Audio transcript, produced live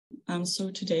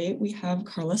So today we have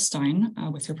Carla Stein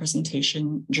with her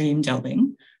presentation, Dream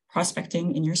Delving,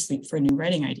 Prospecting in Your Sleep for New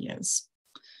Writing Ideas.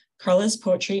 Carla's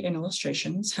poetry and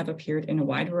illustrations have appeared in a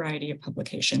wide variety of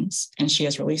publications, and she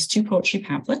has released 2 poetry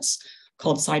pamphlets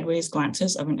called Sideways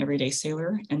Glances of an Everyday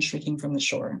Sailor and Shrieking from the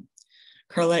Shore.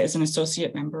 Carla is an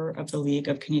associate member of the League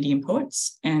of Canadian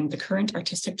Poets and the current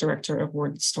artistic director of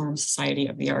Wordstorm Society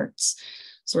of the Arts.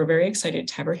 So we're very excited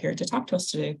to have her here to talk to us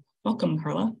today. Welcome,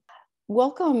 Carla.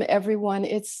 Welcome, everyone.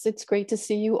 It's great to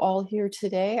see you all here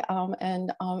today.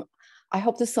 I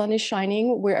hope the sun is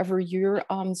shining wherever you're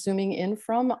zooming in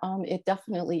from. It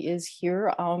definitely is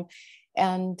here. I'm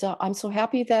so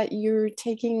happy that you're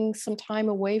taking some time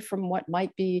away from what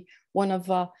might be one of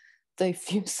the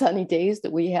few sunny days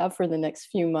that we have for the next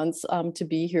few months to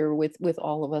be here with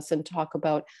all of us and talk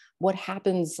about what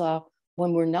happens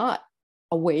when we're not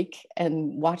awake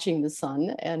and watching the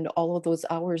sun, and all of those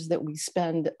hours that we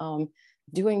spend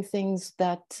doing things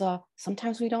that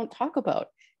sometimes we don't talk about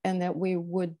and that we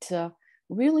would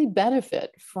really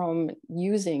benefit from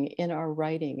using in our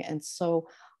writing. And so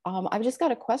I've just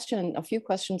got a few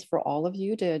questions for all of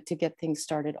you to get things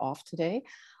started off today.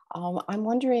 I'm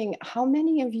wondering how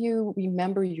many of you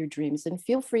remember your dreams, and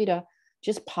feel free to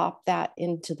just pop that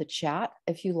into the chat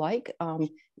if you like.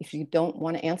 If you don't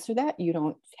want to answer that, you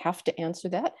don't have to answer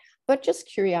that, but just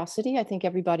curiosity. I think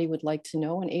everybody would like to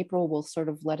know, and April will sort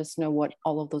of let us know what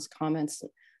all of those comments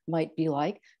might be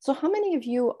like. So how many of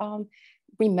you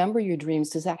remember your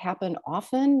dreams? Does that happen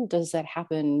often? Does that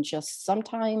happen just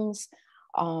sometimes?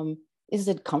 Is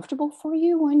it comfortable for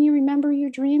you when you remember your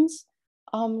dreams?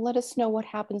 Let us know what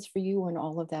happens for you when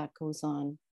all of that goes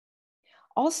on.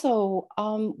 Also,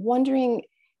 wondering,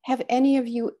 have any of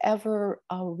you ever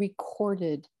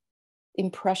recorded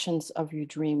impressions of your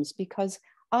dreams? Because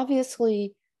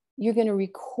obviously you're going to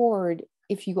record,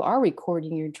 if you are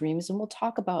recording your dreams, and we'll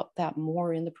talk about that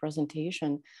more in the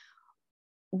presentation,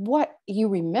 what you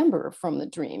remember from the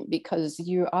dream, because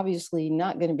you're obviously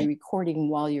not going to be recording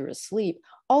while you're asleep.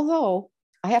 Although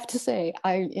I have to say,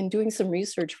 in doing some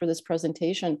research for this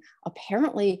presentation,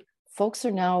 apparently folks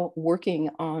are now working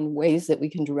on ways that we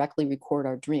can directly record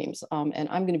our dreams. And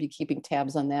I'm going to be keeping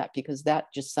tabs on that because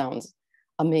that just sounds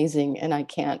amazing. And I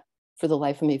can't for the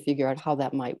life of me figure out how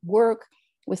that might work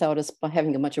without us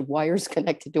having a bunch of wires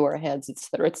connected to our heads, et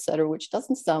cetera, which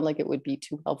doesn't sound like it would be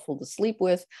too helpful to sleep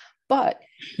with. But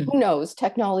who knows?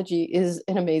 Technology is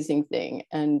an amazing thing.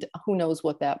 And who knows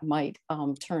what that might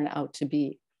turn out to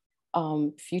be.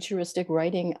 Futuristic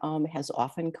writing has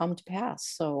often come to pass.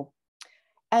 So,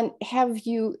 and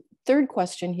third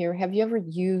question here, have you ever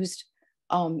used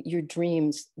your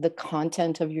dreams, the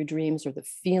content of your dreams or the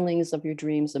feelings of your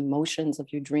dreams, emotions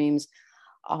of your dreams,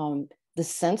 the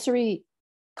sensory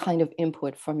kind of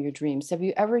input from your dreams? Have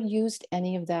you ever used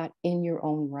any of that in your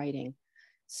own writing?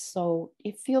 So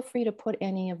feel free to put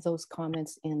any of those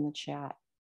comments in the chat.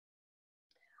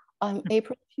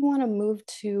 April, if you want to move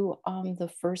to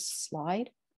the first slide.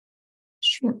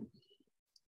 Sure.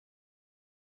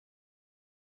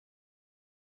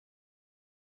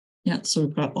 Yeah, so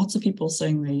we've got lots of people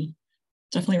saying they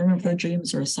definitely remember their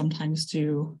dreams or sometimes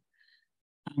do.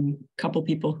 A couple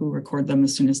people who record them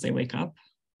as soon as they wake up.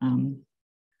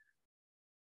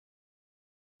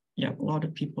 Yeah, a lot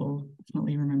of people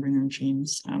definitely remembering their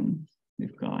dreams.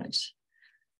 We've got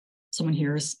someone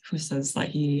here who says that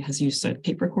he has used a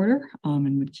tape recorder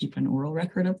and would keep an oral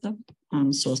record of them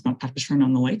so as not to have to turn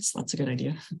on the lights. That's a good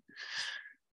idea.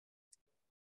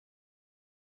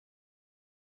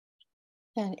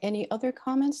 And any other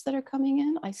comments that are coming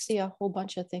in? I see a whole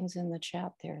bunch of things in the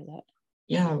chat there that.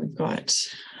 Yeah, we've got,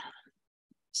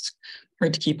 it's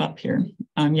hard to keep up here.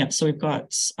 Yeah, so we've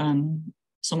got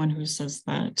someone who says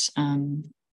that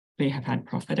they have had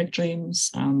prophetic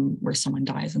dreams where someone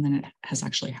dies and then it has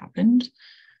actually happened.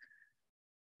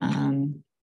 Some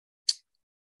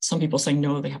people saying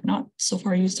no, they have not so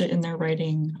far used it in their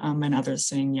writing, and others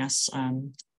saying yes,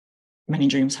 many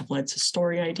dreams have led to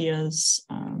story ideas.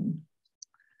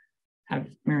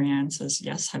 Marianne says,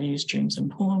 yes, have used dreams in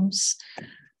poems.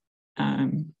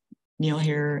 Neil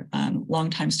here,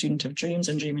 longtime student of dreams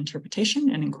and dream interpretation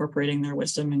and incorporating their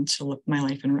wisdom into my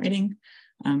life in writing.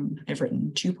 I've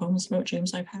written 2 poems about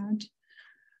dreams I've had.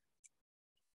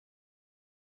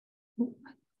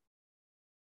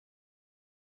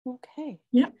 Okay.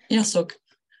 Yeah, so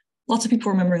lots of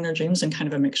people remembering their dreams, and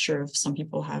kind of a mixture of some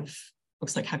people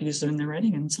looks like have used them in their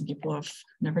writing and some people have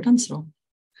never done so.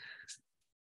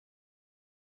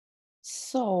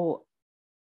 So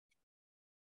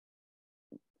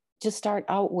to start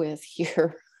out with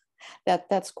here,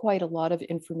 that's quite a lot of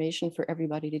information for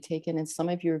everybody to take in. And some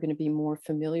of you are going to be more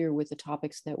familiar with the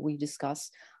topics that we discuss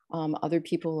Other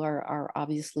people are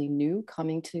obviously new,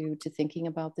 coming to thinking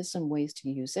about this and ways to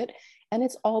use it. And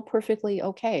it's all perfectly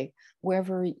okay.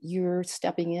 Wherever you're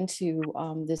stepping into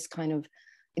this kind of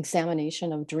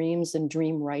examination of dreams and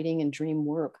dream writing and dream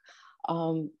work,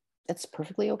 that's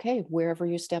perfectly okay. Wherever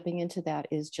you're stepping into that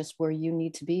is just where you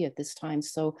need to be at this time.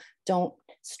 So don't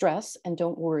stress and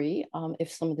don't worry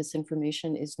if some of this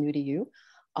information is new to you.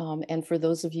 And for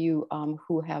those of you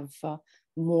who have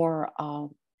more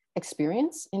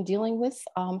experience in dealing with,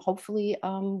 hopefully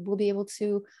we'll be able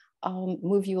to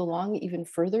move you along even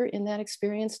further in that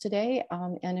experience today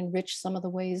and enrich some of the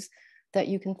ways that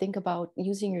you can think about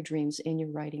using your dreams in your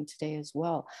writing today as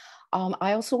well.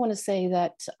 I also want to say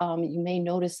that you may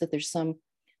notice that there's some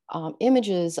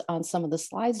images on some of the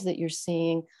slides that you're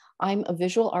seeing. I'm a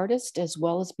visual artist as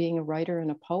well as being a writer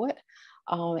and a poet.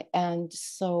 And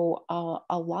so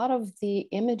a lot of the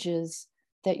images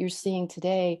that you're seeing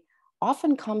today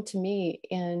often come to me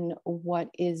in what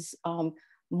is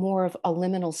more of a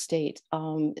liminal state,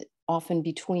 often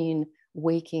between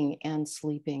waking and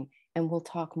sleeping. And we'll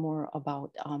talk more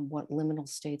about what liminal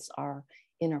states are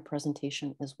in our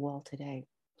presentation as well today.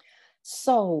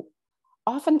 So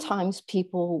oftentimes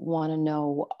people want to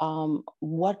know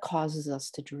what causes us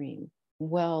to dream.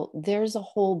 Well, there's a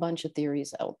whole bunch of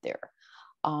theories out there.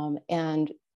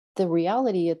 And the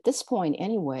reality at this point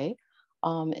anyway,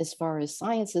 as far as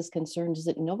science is concerned, is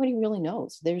that nobody really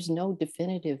knows. There's no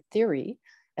definitive theory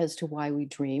as to why we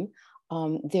dream.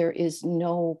 There is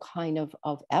no kind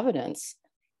of evidence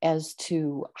as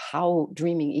to how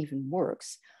dreaming even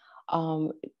works.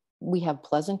 We have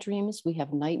pleasant dreams, we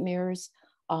have nightmares.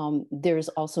 There's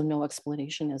also no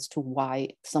explanation as to why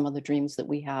some of the dreams that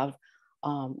we have,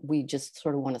 we just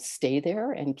sort of want to stay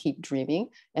there and keep dreaming.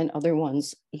 And other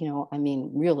ones, you know, I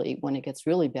mean, really, when it gets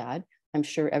really bad, I'm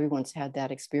sure everyone's had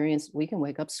that experience. We can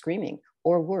wake up screaming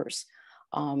or worse,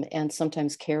 and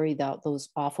sometimes carry those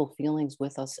awful feelings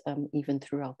with us even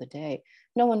throughout the day.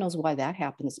 No one knows why that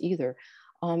happens either.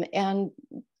 And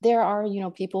there are, you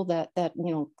know, people that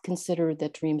you know, consider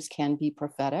that dreams can be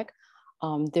prophetic.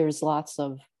 There's lots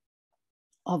of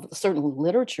certain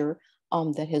literature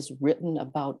that has written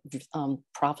about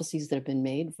prophecies that have been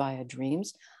made via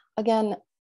dreams. Again,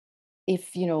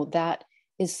 if you know that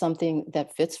is something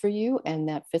that fits for you and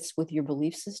that fits with your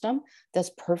belief system,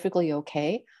 that's perfectly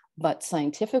okay. But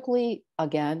scientifically,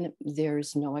 again,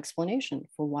 there's no explanation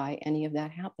for why any of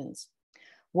that happens.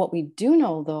 What we do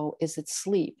know, though, is that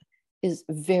sleep is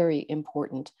very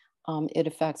important. It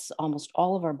affects almost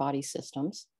all of our body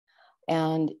systems.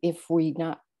 And if we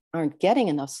aren't getting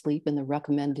enough sleep, and the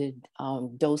recommended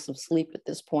dose of sleep at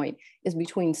this point is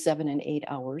between 7 and 8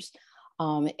 hours.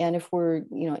 And if we're,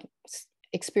 you know,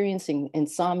 experiencing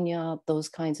insomnia, those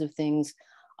kinds of things,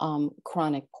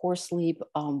 chronic poor sleep,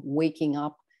 waking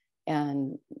up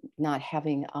and not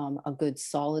having a good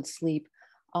solid sleep,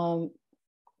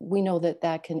 we know that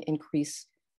that can increase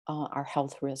our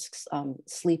health risks.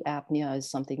 Sleep apnea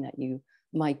is something that you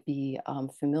might be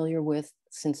familiar with,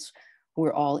 since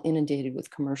we're all inundated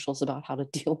with commercials about how to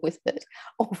deal with it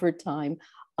over time.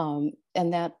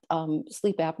 And that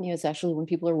sleep apnea is actually when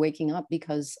people are waking up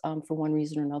because for one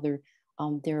reason or another,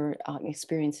 they're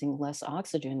experiencing less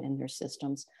oxygen in their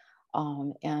systems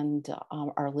and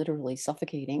are literally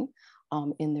suffocating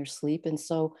in their sleep. And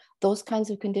so those kinds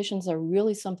of conditions are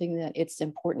really something that it's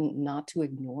important not to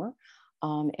ignore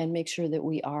and make sure that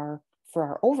we are, for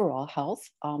our overall health,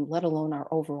 let alone our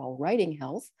overall writing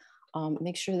health,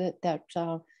 make sure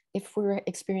that if we're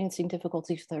experiencing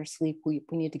difficulties with our sleep, we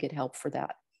need to get help for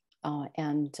that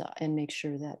and make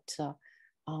sure that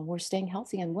we're staying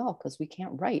healthy and well, because we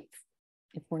can't write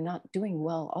if we're not doing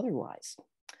well otherwise.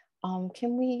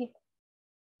 Can we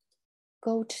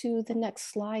go to the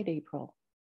next slide, April?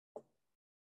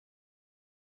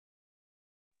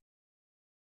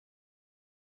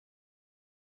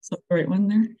 Is that the right one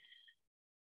there?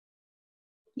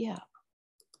 Yeah.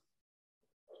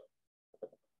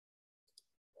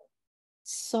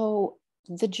 So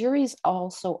the jury's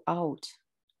also out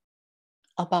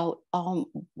about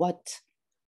what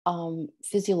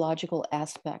physiological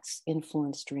aspects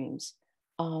influence dreams.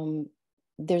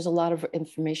 There's a lot of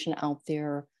information out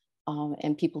there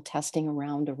and people testing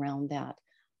around that.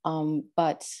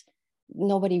 But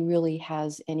nobody really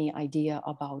has any idea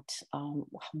about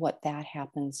what that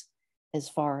happens as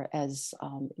far as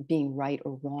being right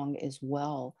or wrong as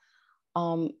well.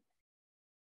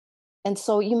 And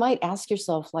so you might ask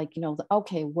yourself, like, you know,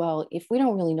 okay, well, if we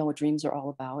don't really know what dreams are all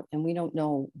about, and we don't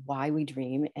know why we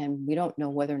dream, and we don't know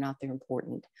whether or not they're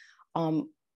important,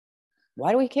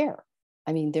 why do we care?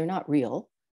 I mean, they're not real.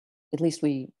 At least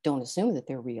we don't assume that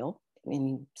they're real. I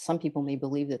mean, some people may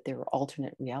believe that there are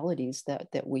alternate realities that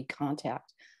we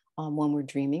contact when we're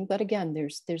dreaming, but again,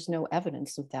 there's no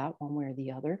evidence of that one way or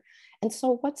the other. And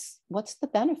so what's the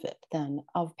benefit then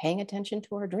of paying attention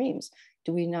to our dreams?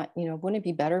 Do we not, wouldn't it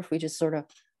be better if we just sort of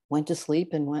went to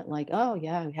sleep and went like, oh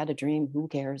yeah, I had a dream, who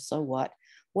cares, so what?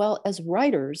 Well, as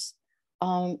writers,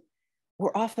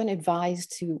 we're often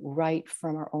advised to write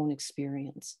from our own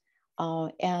experience.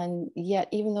 And yet,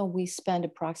 even though we spend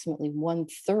approximately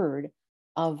 1/3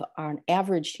 of our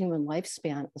average human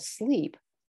lifespan asleep,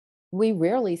 we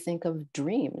rarely think of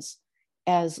dreams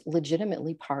as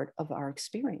legitimately part of our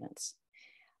experience.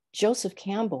 Joseph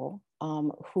Campbell,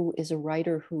 who is a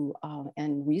writer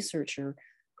and researcher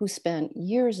who spent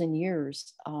years and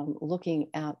years looking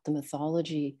at the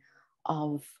mythology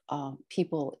of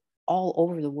people all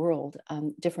over the world,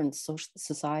 different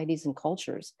societies and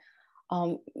cultures,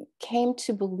 came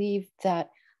to believe that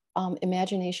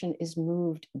imagination is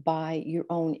moved by your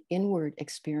own inward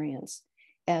experience,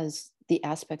 as the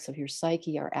aspects of your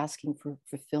psyche are asking for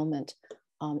fulfillment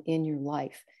in your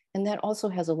life. And that also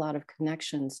has a lot of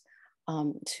connections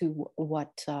to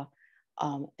what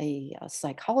a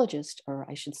psychologist, or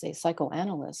I should say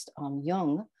psychoanalyst,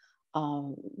 Jung,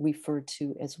 referred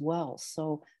to as well.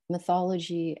 So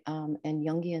mythology and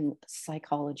Jungian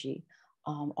psychology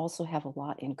also have a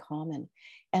lot in common,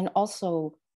 and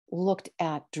also looked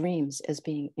at dreams as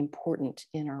being important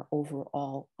in our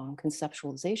overall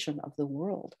conceptualization of the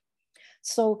world.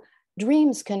 So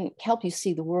dreams can help you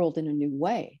see the world in a new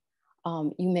way.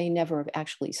 You may never have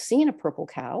actually seen a purple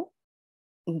cow,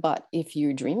 but if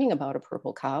you're dreaming about a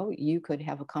purple cow, you could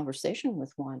have a conversation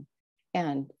with one.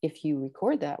 And if you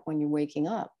record that when you're waking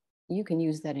up, you can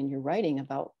use that in your writing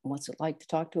about what's it like to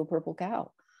talk to a purple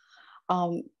cow.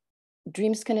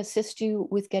 Dreams can assist you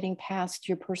with getting past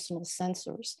your personal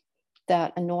censors,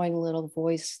 that annoying little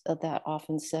voice that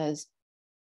often says,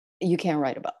 you can't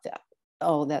write about that.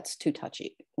 Oh, that's too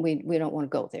touchy. We don't want to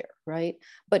go there, right?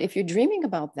 But if you're dreaming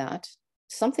about that,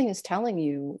 something is telling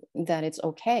you that it's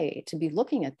okay to be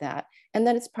looking at that, and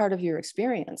that it's part of your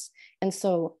experience. And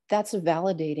so that's a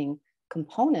validating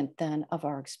component then of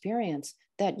our experience,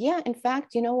 that, yeah, in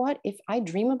fact, you know what? If I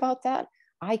dream about that,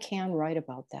 I can write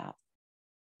about that.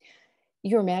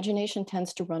 Your imagination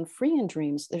tends to run free in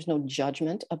dreams. There's no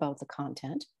judgment about the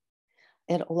content.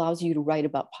 It allows you to write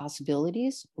about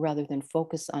possibilities rather than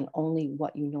focus on only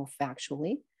what you know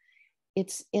factually.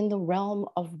 It's in the realm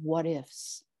of what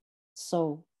ifs.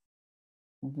 So,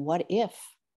 what if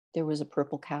there was a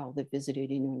purple cow that visited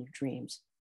you in your dreams?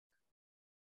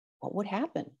 What would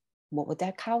happen? What would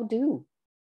that cow do?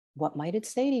 What might it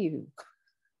say to you?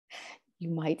 You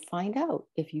might find out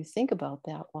if you think about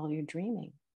that while you're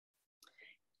dreaming.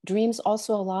 Dreams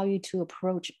also allow you to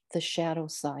approach the shadow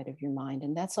side of your mind,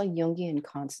 and that's a Jungian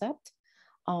concept.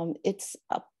 It's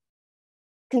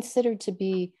considered to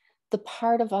be the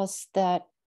part of us that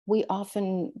we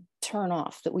often turn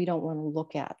off, that we don't want to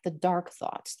look at, the dark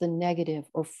thoughts, the negative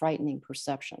or frightening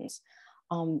perceptions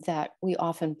that we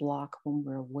often block when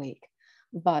we're awake.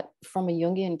 But from a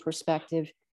Jungian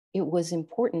perspective, it was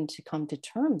important to come to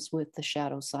terms with the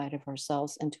shadow side of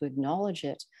ourselves and to acknowledge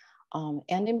it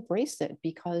and embrace it,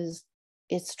 because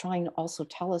it's trying to also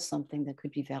tell us something that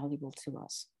could be valuable to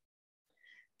us.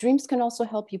 Dreams can also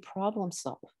help you problem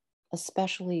solve,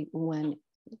 especially when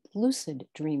lucid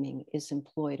dreaming is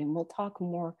employed. And we'll talk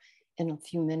more in a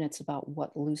few minutes about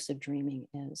what lucid dreaming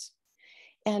is.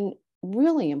 And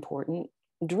really important,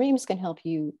 dreams can help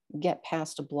you get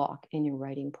past a block in your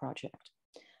writing project.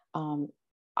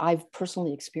 I've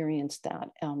personally experienced that,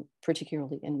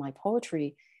 particularly in my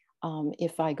poetry.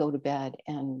 If I go to bed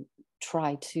and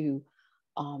try to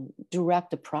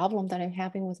direct a problem that I'm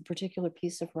having with a particular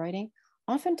piece of writing,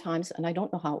 oftentimes, and I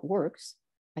don't know how it works,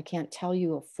 I can't tell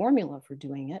you a formula for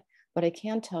doing it, but I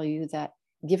can tell you that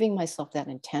giving myself that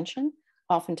intention,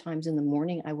 oftentimes in the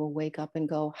morning, I will wake up and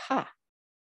go, ha,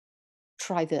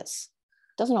 try this.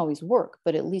 Doesn't always work,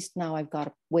 but at least now I've got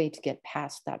a way to get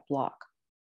past that block.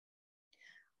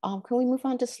 Can we move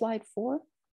on to slide 4?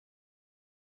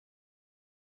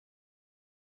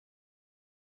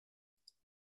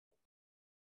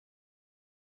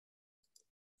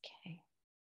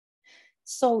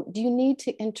 So, do you need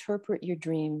to interpret your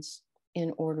dreams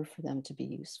in order for them to be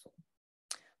useful?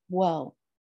 Well,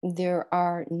 there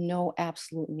are no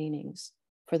absolute meanings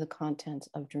for the content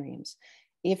of dreams.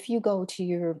 If you go to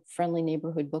your friendly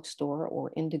neighborhood bookstore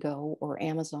or Indigo or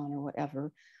Amazon or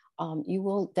whatever, you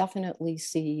will definitely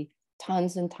see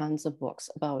tons and tons of books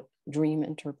about dream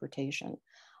interpretation.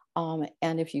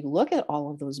 And if you look at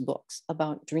all of those books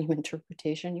about dream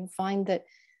interpretation, you find that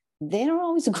they don't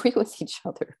always agree with each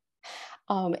other.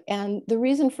 And the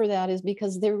reason for that is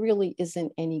because there really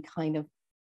isn't any kind of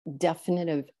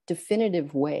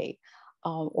definitive way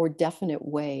or definite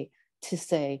way to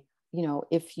say, you know,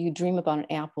 if you dream about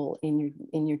an apple in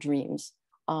your dreams,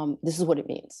 this is what it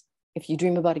means. If you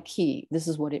dream about a key, this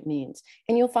is what it means.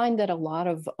 And you'll find that a lot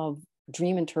of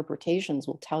dream interpretations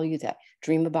will tell you that.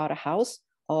 Dream about a house,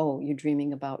 oh, you're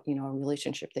dreaming about, you know, a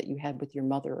relationship that you had with your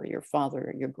mother or your father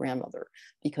or your grandmother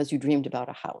because you dreamed about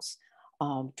a house.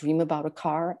 Dream about a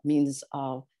car means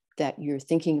that you're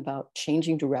thinking about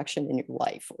changing direction in your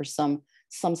life or some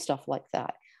stuff like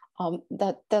that.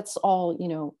 That's all, you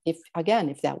know, if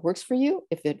that works for you,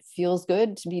 if it feels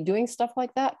good to be doing stuff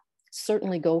like that,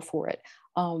 certainly go for it.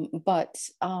 But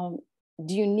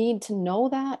do you need to know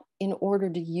that in order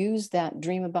to use that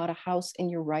dream about a house in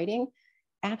your writing?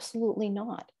 Absolutely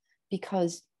not,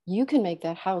 because you can make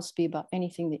that house be about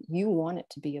anything that you want it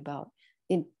to be about.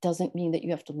 It doesn't mean that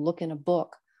you have to look in a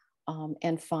book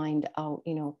and find out,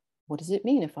 you know, what does it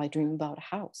mean if I dream about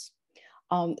a house?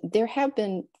 There have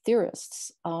been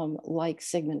theorists like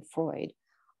Sigmund Freud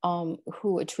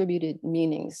who attributed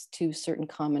meanings to certain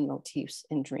common motifs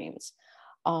in dreams.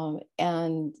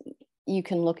 And you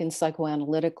can look in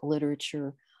psychoanalytic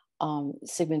literature.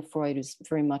 Sigmund Freud is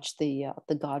very much the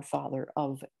godfather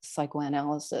of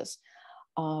psychoanalysis.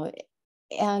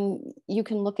 And you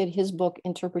can look at his book,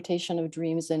 Interpretation of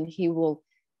Dreams, and he will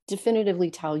definitively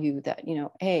tell you that, you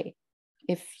know, hey,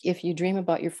 if you dream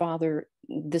about your father,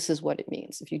 this is what it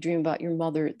means. If you dream about your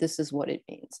mother, this is what it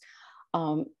means.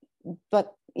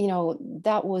 But, you know,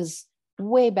 that was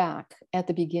way back at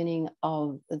the beginning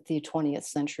of the 20th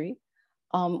century.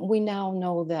 We now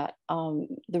know that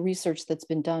the research that's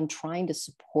been done trying to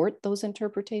support those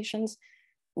interpretations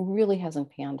really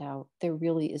hasn't panned out. There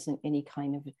really isn't any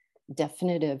kind of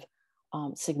definitive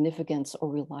significance or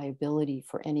reliability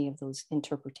for any of those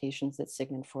interpretations that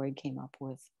Sigmund Freud came up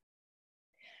with.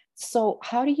 So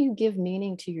how do you give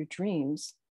meaning to your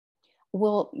dreams?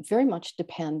 Will very much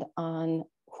depend on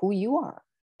who you are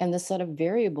and the set of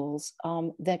variables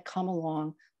that come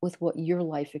along with what your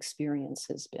life experience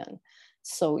has been.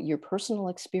 So your personal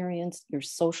experience, your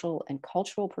social and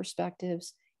cultural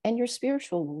perspectives, and your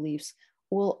spiritual beliefs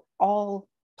will all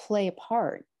play a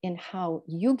part in how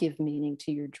you give meaning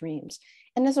to your dreams.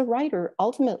 And as a writer,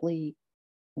 ultimately,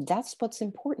 that's what's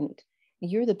important.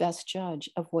 You're the best judge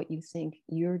of what you think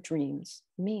your dreams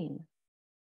mean.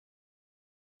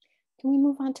 Can we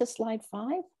move on to slide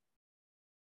 5?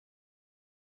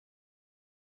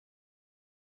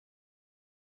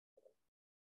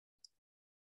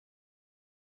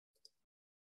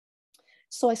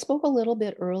 So I spoke a little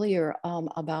bit earlier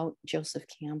about Joseph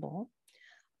Campbell,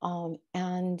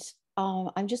 and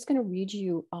I'm just going to read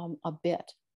you a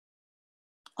bit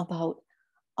about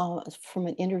from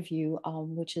an interview,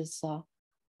 which is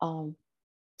from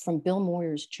Bill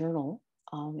Moyer's journal.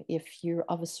 If you're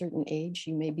of a certain age,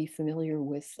 you may be familiar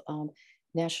with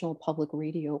National Public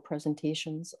Radio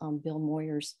presentations. Bill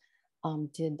Moyer's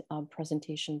did a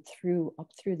presentation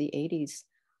up through the 80s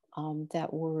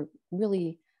that were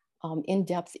really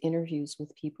in-depth interviews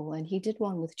with people. And he did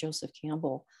one with Joseph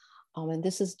Campbell. And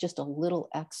this is just a little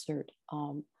excerpt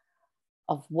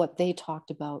of what they talked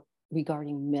about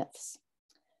regarding myths.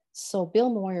 So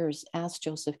Bill Moyers asked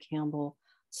Joseph Campbell,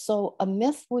 so a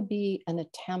myth would be an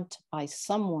attempt by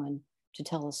someone to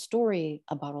tell a story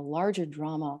about a larger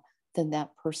drama than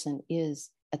that person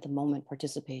is at the moment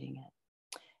participating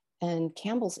in. And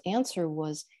Campbell's answer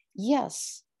was,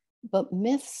 yes, but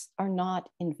myths are not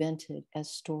invented as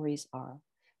stories are.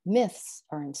 Myths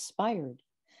are inspired.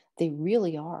 They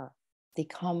really are. They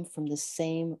come from the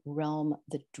same realm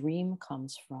the dream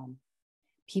comes from.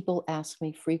 People ask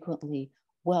me frequently,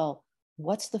 well,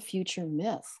 what's the future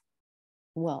myth?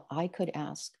 Well, I could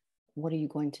ask, what are you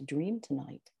going to dream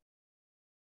tonight?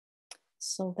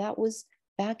 So that was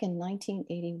back in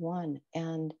 1981,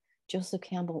 and Joseph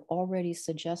Campbell already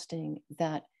suggesting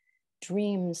that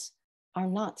dreams are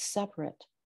not separate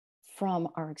from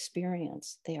our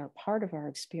experience. They are part of our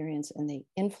experience and they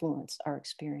influence our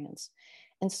experience.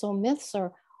 And so myths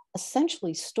are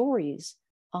essentially stories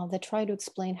that try to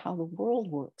explain how the world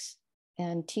works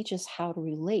and teach us how to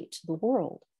relate to the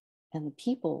world and the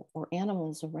people or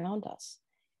animals around us.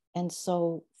 And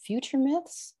so future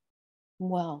myths,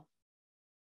 well,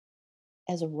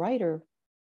 as a writer,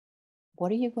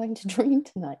 what are you going to dream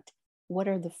tonight? What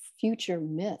are the future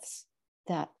myths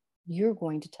that you're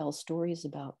going to tell stories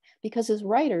about? Because as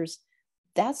writers,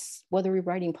 that's whether we're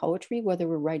writing poetry, whether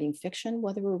we're writing fiction,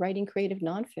 whether we're writing creative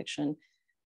nonfiction,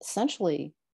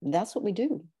 essentially, that's what we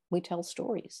do. We tell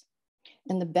stories.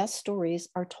 And the best stories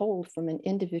are told from an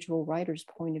individual writer's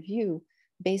point of view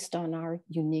based on our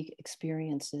unique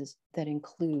experiences that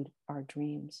include our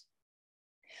dreams.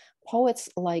 Poets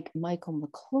like Michael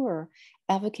McClure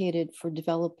advocated for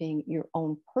developing your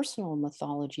own personal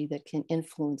mythology that can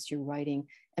influence your writing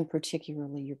and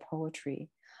particularly your poetry,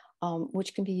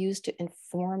 which can be used to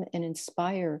inform and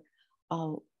inspire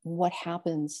what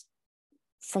happens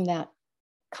from that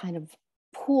kind of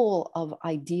pool of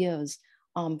ideas,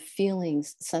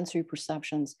 feelings, sensory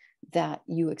perceptions that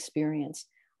you experience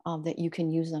that you can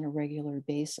use on a regular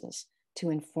basis to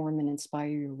inform and inspire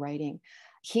your writing.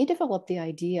 He developed the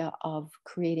idea of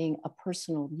creating a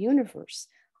personal universe,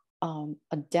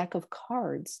 a deck of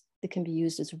cards that can be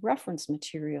used as reference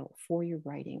material for your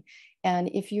writing.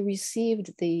 And if you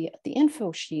received the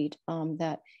info sheet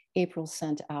that April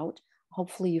sent out,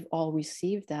 hopefully you've all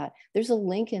received that. There's a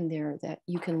link in there that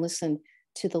you can listen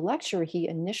to the lecture he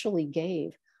initially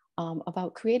gave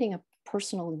about creating a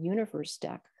personal universe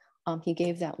deck. He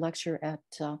gave that lecture at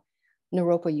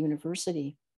Naropa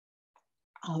University.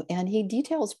 And he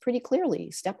details pretty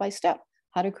clearly, step by step,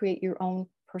 how to create your own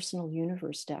personal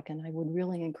universe deck. And I would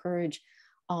really encourage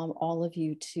all of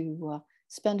you to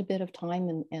spend a bit of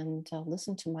time and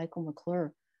listen to Michael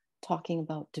McClure talking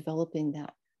about developing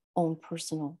that own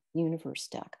personal universe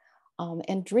deck.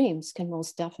 And dreams can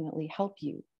most definitely help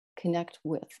you connect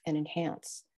with and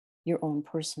enhance your own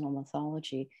personal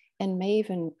mythology, and may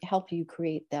even help you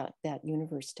create that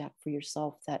universe deck for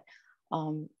yourself that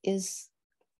is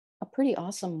a pretty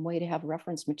awesome way to have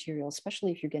reference material,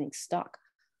 especially if you're getting stuck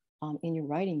in your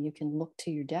writing. You can look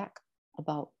to your deck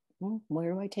about,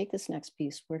 where do I take this next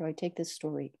piece? Where do I take this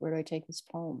story? Where do I take this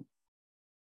poem?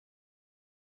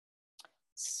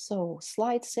 So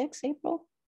slide 6, April.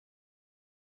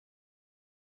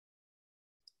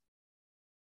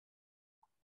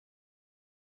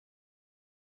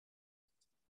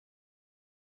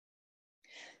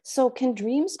 So can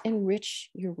dreams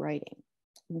enrich your writing?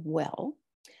 Well,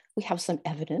 we have some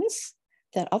evidence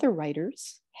that other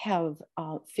writers have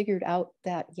figured out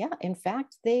that, yeah, in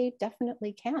fact, they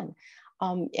definitely can.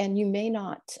 And you may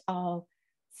not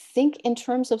think in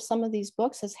terms of some of these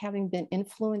books as having been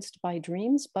influenced by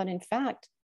dreams, but in fact,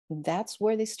 that's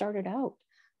where they started out.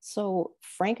 So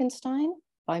Frankenstein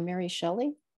by Mary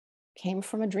Shelley came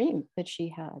from a dream that she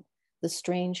had. The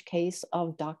Strange Case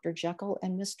of Dr. Jekyll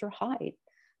and Mr. Hyde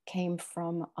came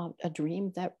from a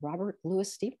dream that Robert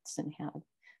Louis Stevenson had.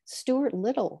 Stuart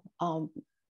Little,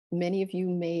 many of you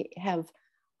may have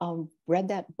read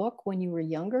that book when you were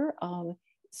younger.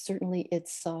 Certainly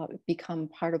it's become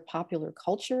part of popular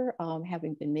culture,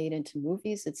 having been made into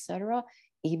movies, etc.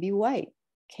 E.B. White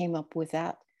came up with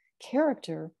that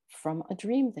character from a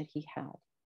dream that he had.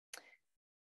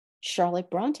 Charlotte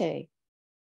Bronte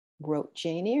wrote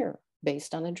Jane Eyre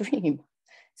based on a dream.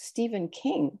 Stephen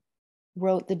King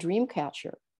wrote The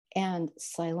Dreamcatcher and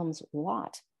Salem's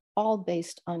Lot, all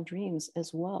based on dreams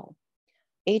as well.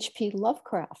 H.P.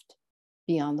 Lovecraft,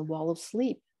 Beyond the Wall of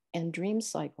Sleep and Dream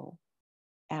Cycle,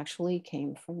 actually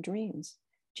came from dreams.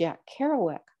 Jack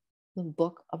Kerouac, The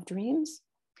Book of Dreams,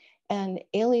 and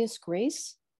Alias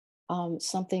Grace,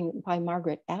 something by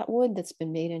Margaret Atwood that's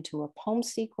been made into a poem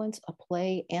sequence, a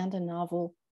play, and a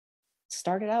novel,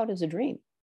 started out as a dream.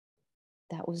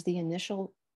 That was the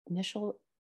initial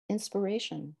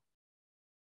inspiration.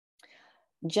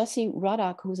 Jessie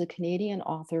Ruddock, who's a Canadian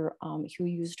author who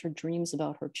used her dreams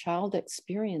about her childhood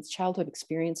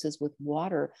experiences with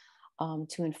water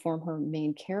to inform her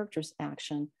main character's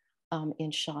action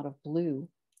in Shot of Blue.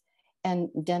 And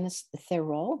Dennis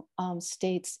Theroux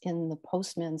states in The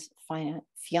Postman's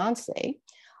Fiancé,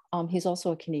 he's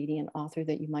also a Canadian author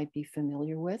that you might be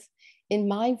familiar with. In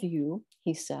my view,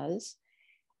 he says,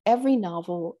 every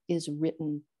novel is a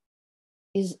written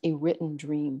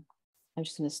dream. I'm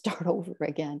just going to start over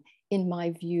again. In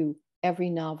my view, every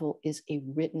novel is a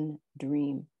written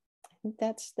dream. I think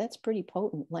that's pretty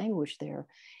potent language there,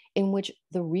 in which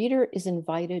the reader is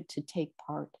invited to take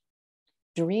part.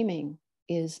 Dreaming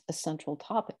is a central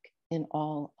topic in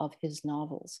all of his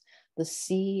novels. The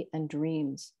sea and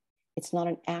dreams. It's not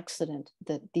an accident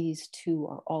that these two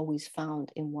are always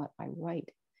found in what I write.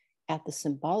 At the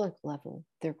symbolic level,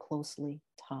 they're closely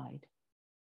tied.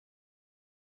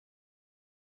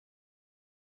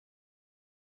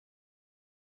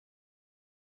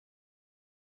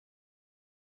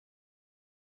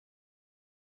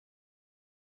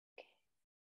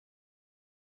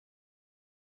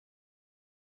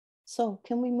 So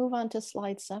can we move on to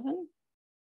slide 7?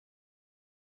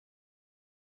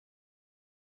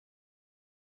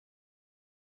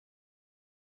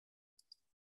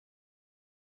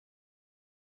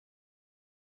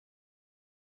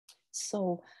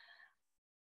 So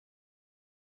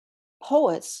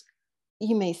poets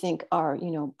you may think are,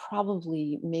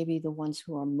 probably maybe the ones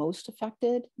who are most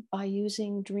affected by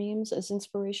using dreams as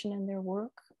inspiration in their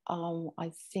work.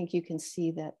 I think you can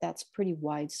see that that's pretty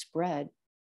widespread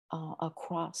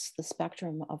across the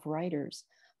spectrum of writers.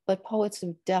 But poets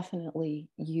have definitely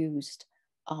used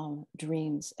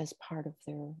dreams as part of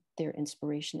their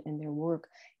inspiration in their work.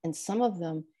 And some of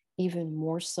them, even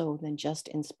more so than just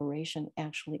inspiration,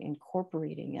 actually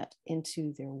incorporating it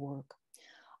into their work.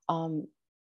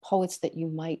 Poets that you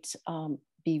might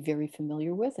be very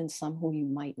familiar with, and some who you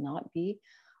might not be.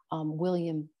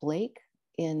 William Blake,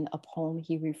 in a poem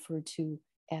he referred to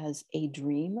as a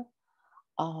dream.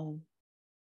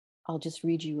 I'll just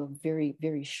read you a very,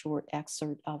 very short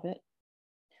excerpt of it.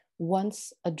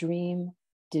 Once a dream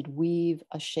did weave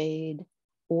a shade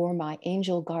o'er my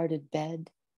angel-guarded bed,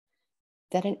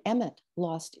 that an emmet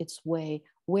lost its way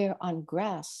where on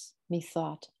grass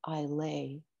methought I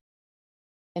lay.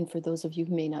 And for those of you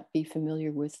who may not be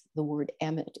familiar with the word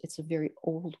emmet, it's a very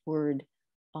old word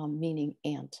meaning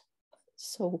ant.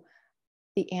 So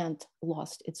the ant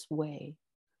lost its way.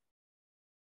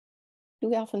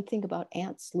 We often think about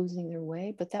ants losing their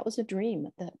way, but that was a dream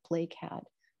that Blake had.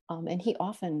 And he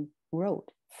often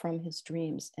wrote from his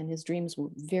dreams, and his dreams were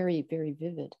very, very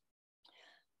vivid.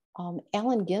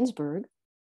 Allen Ginsberg,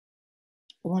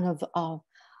 one of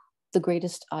the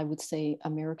greatest, I would say,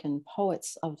 American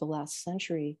poets of the last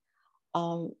century,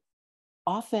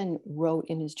 often wrote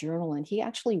in his journal, and he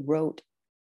actually wrote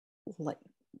like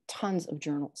tons of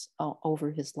journals over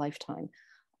his lifetime.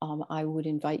 I would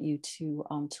invite you to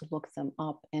look them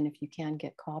up, and if you can,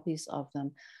 get copies of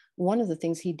them. One of the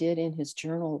things he did in his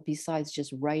journal, besides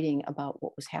just writing about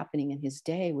what was happening in his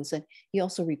day, was that he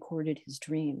also recorded his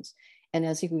dreams. And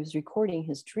as he was recording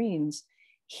his dreams,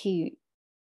 he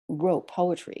wrote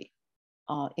poetry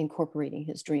incorporating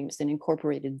his dreams, and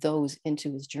incorporated those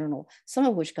into his journal, some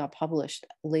of which got published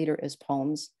later as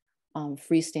poems,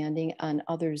 freestanding, and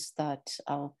others that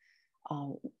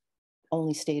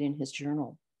only stayed in his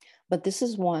journal. But this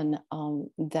is one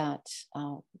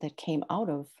that came out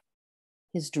of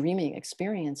his dreaming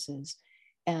experiences.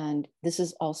 And this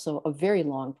is also a very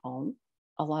long poem.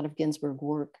 A lot of Ginsberg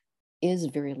work is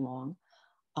very long.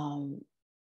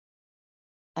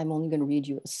 I'm only going to read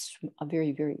you a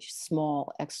very, very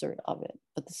small excerpt of it,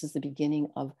 but this is the beginning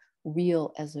of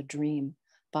Real as a Dream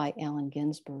by Allen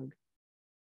Ginsberg.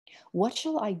 What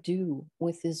shall I do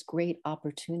with this great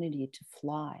opportunity to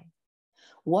fly?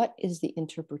 What is the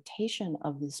interpretation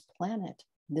of this planet,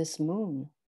 this moon?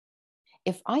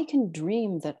 If I can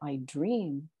dream that I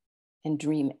dream, and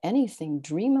dream anything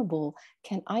dreamable,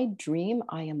 can I dream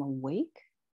I am awake?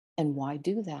 And why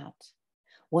do that?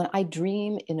 When I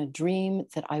dream in a dream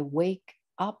that I wake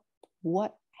up,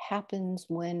 what happens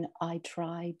when I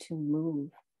try to move?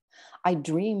 I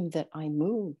dream that I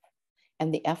move,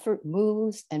 and the effort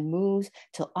moves and moves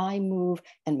till I move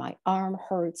and my arm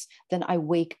hurts. Then I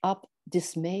wake up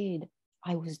dismayed.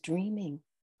 I was dreaming.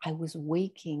 I was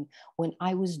waking when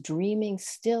I was dreaming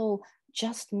still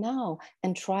just now,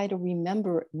 and try to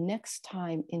remember next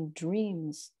time in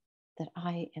dreams that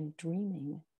I am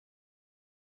dreaming.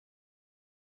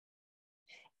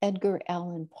 Edgar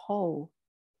Allan Poe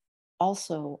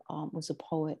also was a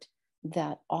poet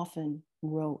that often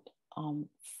wrote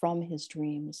from his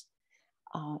dreams.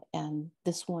 And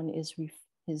this one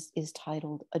is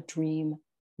titled A Dream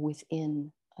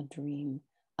Within a Dream.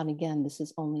 And again, this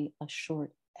is only a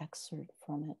short excerpt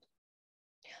from it.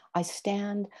 I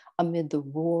stand amid the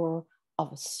roar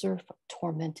of a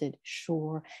surf-tormented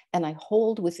shore, and I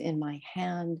hold within my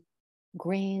hand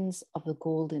grains of the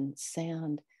golden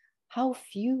sand. How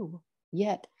few,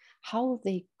 yet how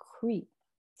they creep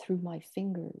through my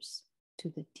fingers to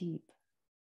the deep.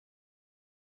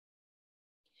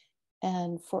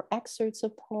 And for excerpts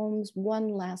of poems, one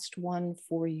last one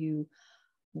for you.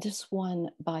 This one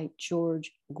by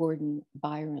George Gordon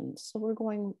Byron. So we're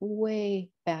going way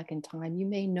back in time. You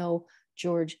may know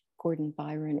George Gordon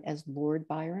Byron as Lord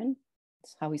Byron.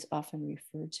 That's how he's often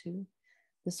referred to.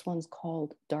 This one's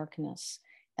called Darkness,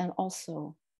 and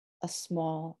also a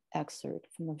small excerpt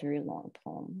from a very long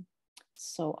poem.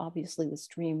 So obviously this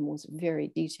dream was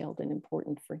very detailed and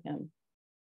important for him.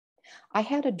 I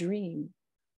had a dream,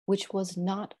 which was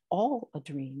not all a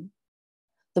dream.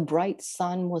 The bright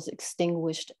sun was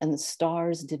extinguished and the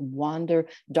stars did wander,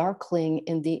 darkling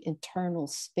in the eternal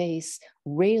space,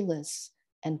 rayless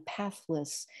and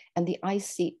pathless, and the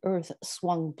icy earth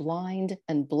swung blind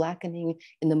and blackening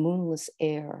in the moonless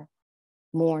air.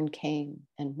 Morn came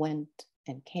and went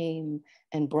and came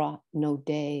and brought no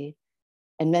day,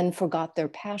 and men forgot their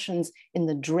passions in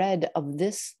the dread of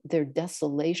this their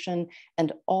desolation,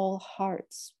 and all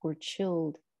hearts were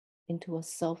chilled into a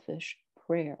selfish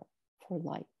prayer for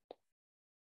light.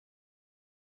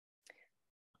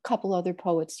 A couple other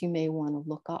poets you may want to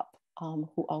look up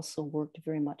who also worked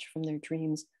very much from their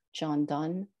dreams: John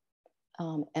Donne,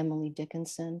 Emily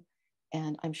Dickinson,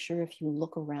 and I'm sure if you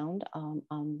look around on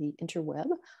the interweb,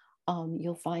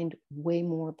 you'll find way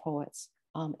more poets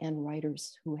and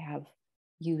writers who have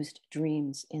used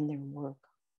dreams in their work.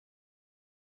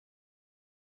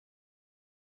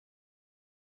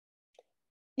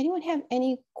 Anyone have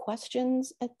any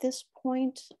questions at this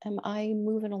point? Am I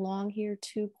moving along here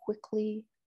too quickly?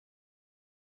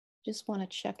 Just want to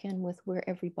check in with where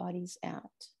everybody's at.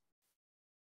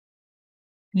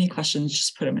 Any questions,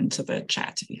 just put them into the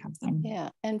chat if you have them. Yeah,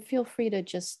 and feel free to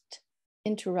just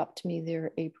interrupt me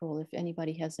there, April, if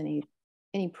anybody has any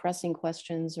pressing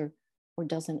questions or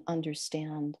doesn't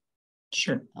understand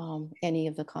Sure. any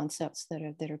of the concepts that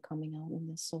are coming out in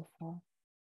this so far.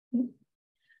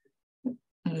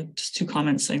 Just 2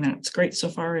 comments saying that it's great so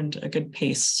far and a good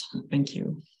pace. Thank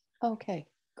you. Okay,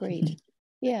 great.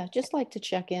 Yeah, just like to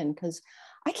check in because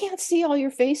I can't see all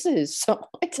your faces, so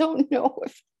I don't know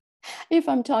if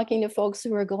I'm talking to folks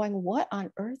who are going, what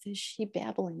on earth is she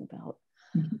babbling about?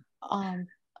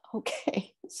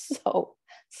 Okay, so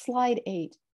slide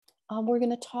 8. We're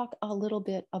going to talk a little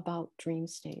bit about dream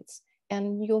states.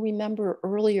 And you'll remember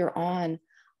earlier on,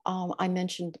 I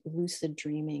mentioned lucid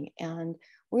dreaming, and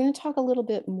we're going to talk a little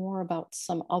bit more about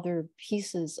some other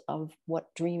pieces of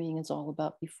what dreaming is all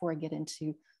about before I get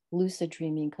into lucid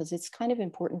dreaming, because it's kind of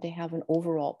important to have an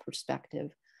overall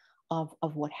perspective of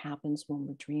what happens when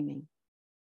we're dreaming.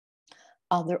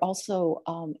 There also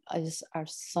are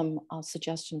some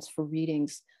suggestions for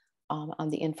readings on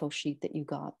the info sheet that you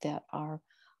got that are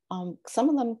some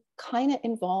of them kind of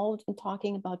involved in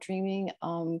talking about dreaming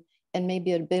and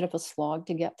maybe a bit of a slog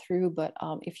to get through. But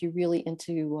if you're really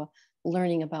into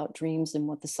learning about dreams and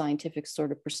what the scientific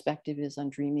sort of perspective is on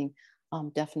dreaming,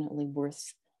 definitely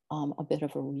worth a bit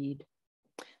of a read.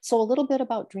 So a little bit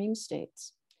about dream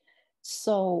states.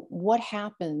 So what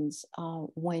happens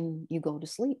when you go to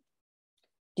sleep?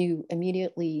 Do you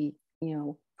immediately,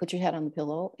 put your head on the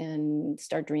pillow and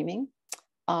start dreaming?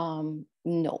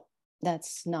 No,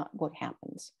 that's not what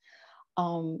happens.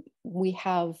 We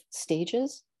have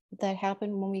stages that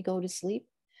happen when we go to sleep.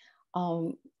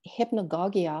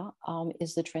 Hypnagogia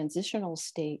is the transitional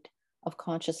state of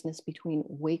consciousness between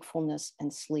wakefulness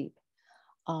and sleep.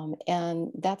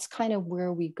 And that's kind of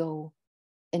where we go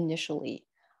initially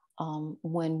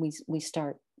when we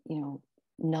start,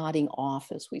 nodding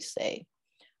off, as we say.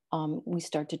 We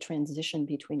start to transition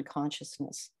between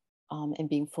consciousness and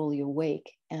being fully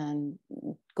awake and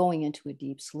going into a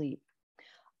deep sleep.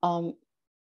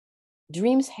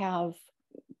 Dreams have,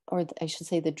 or I should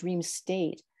say the dream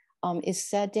state is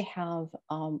said to have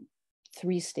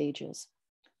 3 stages,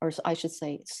 or I should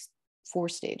say 4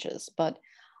 stages, but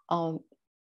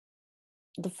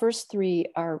the first 3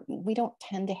 are, we don't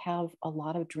tend to have a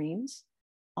lot of dreams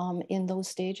in those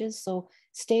stages. So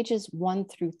stages 1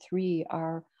 through 3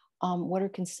 are what are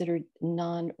considered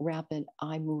non-rapid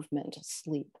eye movement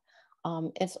sleep.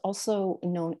 It's also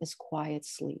known as quiet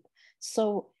sleep.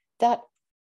 So that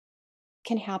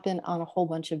can happen on a whole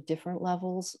bunch of different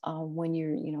levels. When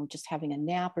you're, just having a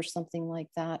nap or something like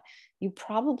that, you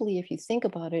probably, if you think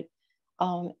about it,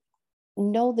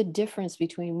 know the difference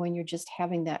between when you're just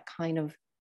having that kind of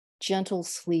gentle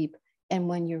sleep and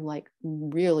when you're like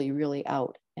really, really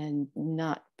out and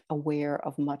not aware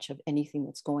of much of anything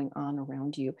that's going on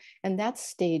around you. And that's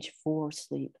stage 4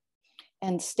 sleep.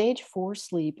 And stage 4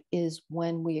 sleep is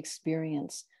when we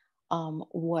experience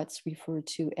what's referred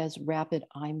to as rapid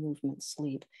eye movement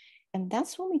sleep. And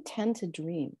that's when we tend to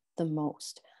dream the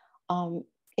most.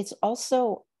 It's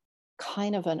also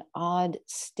kind of an odd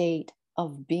state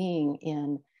of being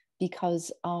in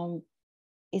because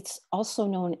it's also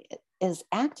known as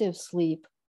active sleep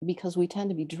because we tend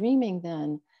to be dreaming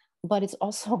then, but it's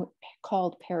also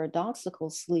called paradoxical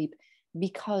sleep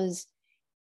because,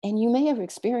 and you may have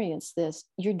experienced this,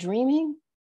 you're dreaming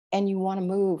and you want to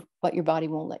move, but your body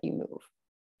won't let you move.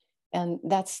 And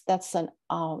that's an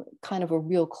kind of a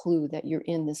real clue that you're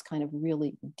in this kind of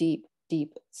really deep,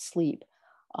 deep sleep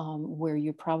where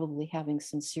you're probably having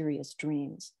some serious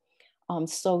dreams.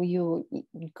 So you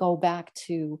go back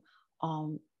to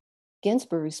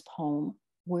Ginsberg's poem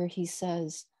where he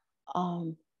says,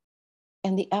 and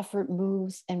the effort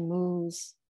moves and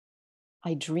moves.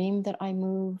 I dream that I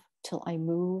move till I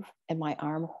move and my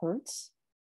arm hurts.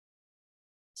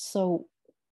 So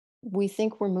we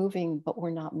think we're moving, but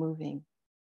we're not moving.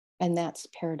 And that's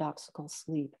paradoxical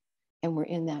sleep. And we're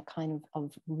in that kind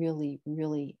of really,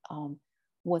 really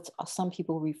what some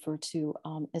people refer to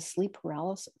as sleep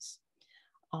paralysis.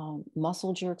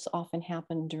 Muscle jerks often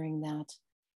happen during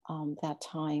that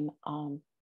time.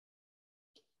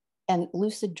 And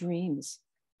lucid dreams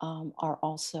are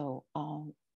also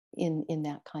in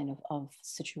that kind of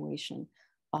situation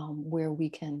where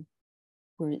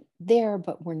we're there,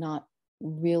 but we're not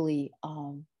really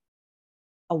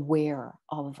aware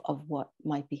of what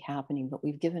might be happening, but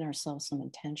we've given ourselves some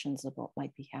intentions of what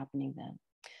might be happening then.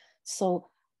 So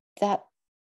that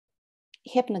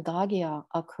hypnagogia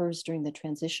occurs during the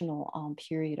transitional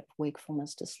period of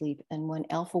wakefulness to sleep. And when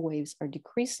alpha waves are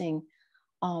decreasing,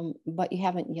 but you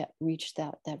haven't yet reached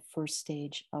that first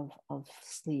stage of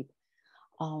sleep.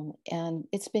 And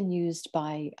it's been used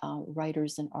by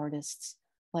writers and artists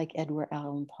like Edgar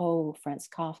Allan Poe, Franz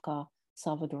Kafka,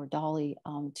 Salvador Dali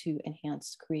to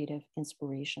enhance creative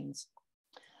inspirations.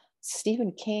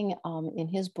 Stephen King, in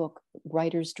his book,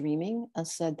 Writer's Dreaming,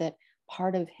 said that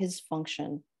part of his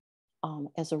function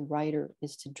as a writer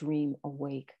is to dream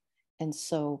awake. And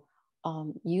so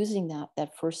using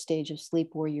that first stage of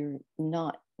sleep where you're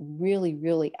not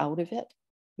really out of it,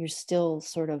 you're still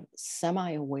sort of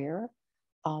semi-aware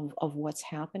of what's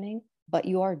happening, but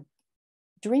you are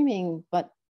dreaming,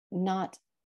 but not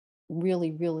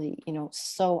really,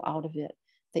 so out of it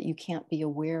that you can't be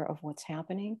aware of what's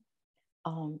happening.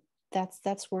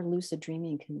 That's where lucid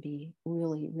dreaming can be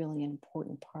really an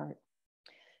important part.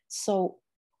 So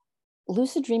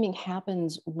lucid dreaming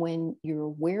happens when you're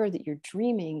aware that you're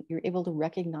dreaming, you're able to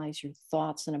recognize your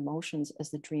thoughts and emotions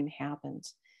as the dream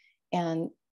happens. And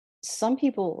some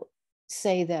people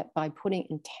say that by putting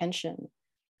intention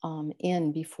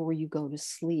in before you go to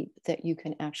sleep, that you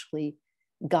can actually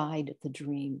guide the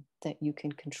dream, that you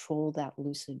can control that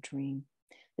lucid dream,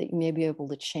 that you may be able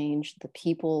to change the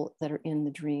people that are in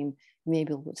the dream, you may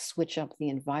be able to switch up the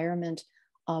environment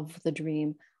of the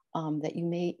dream, that you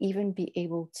may even be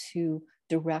able to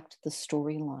direct the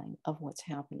storyline of what's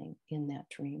happening in that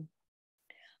dream.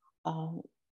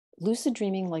 Lucid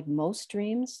dreaming, like most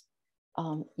dreams,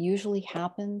 usually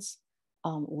happens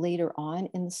later on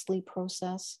in the sleep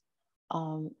process.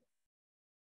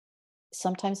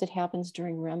 Sometimes it happens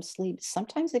during REM sleep.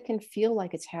 Sometimes it can feel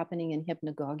like it's happening in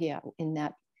hypnagogia, in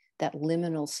that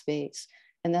liminal space.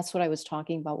 And that's what I was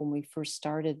talking about when we first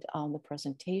started the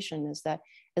presentation, is that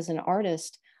as an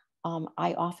artist,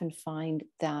 I often find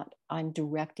that I'm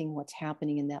directing what's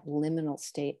happening in that liminal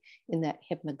state, in that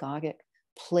hypnagogic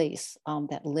place,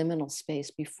 that liminal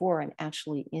space before I'm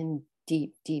actually in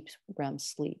deep REM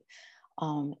sleep.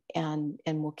 And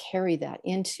we'll carry that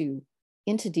into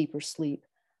deeper sleep.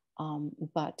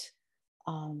 But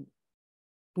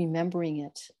remembering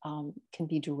it can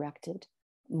be directed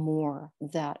more,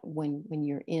 that when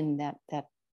you're in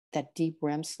that deep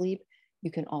REM sleep,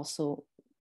 you can also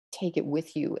take it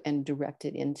with you and direct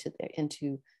it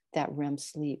into that REM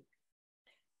sleep.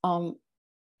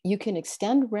 You can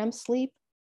extend REM sleep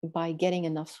by getting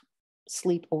enough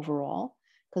sleep overall,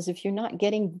 because if you're not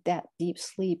getting that deep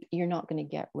sleep, you're not going to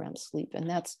get REM sleep. And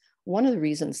that's one of the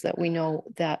reasons that we know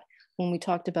that when we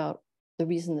talked about the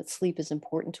reason that sleep is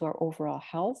important to our overall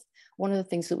health, one of the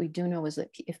things that we do know is that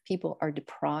if people are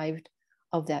deprived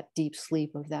of that deep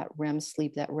sleep, of that REM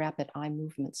sleep, that rapid eye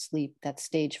movement sleep, that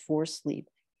stage 4 sleep,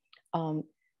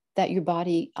 that your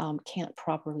body can't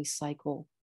properly cycle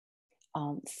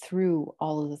through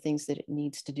all of the things that it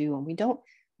needs to do. And we don't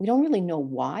really know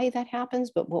why that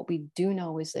happens, but what we do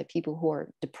know is that people who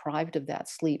are deprived of that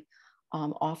sleep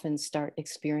often start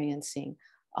experiencing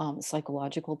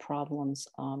psychological problems,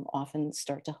 often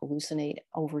start to hallucinate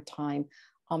over time.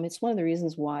 It's one of the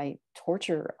reasons why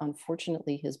torture,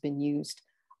 unfortunately, has been used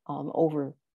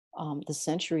over the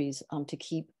centuries to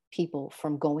keep people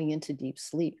from going into deep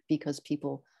sleep, because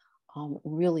people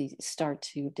really start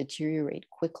to deteriorate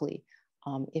quickly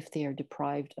if they are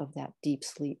deprived of that deep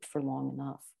sleep for long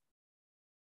enough.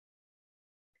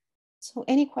 So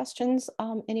any questions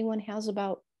anyone has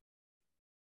about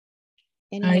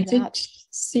any of that? I did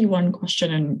see one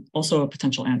question and also a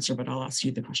potential answer, but I'll ask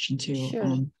you the question too.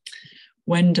 Sure.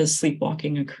 When does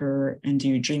sleepwalking occur, and do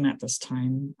you dream at this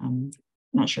time? I'm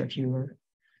not sure if you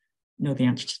know the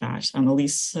answer to that.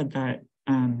 Elise said that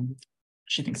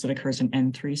she thinks it occurs in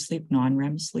N3 sleep,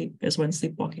 non-REM sleep is when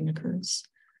sleepwalking occurs.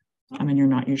 And you're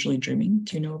not usually dreaming.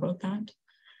 Do you know about that?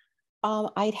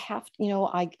 I'd have,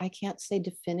 I can't say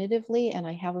definitively, and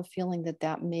I have a feeling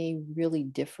that may really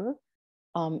differ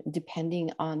depending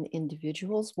on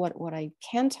individuals. What I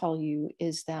can tell you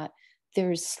is that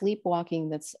there's sleepwalking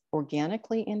that's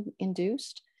organically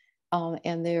induced,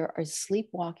 and there is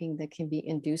sleepwalking that can be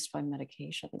induced by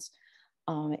medications.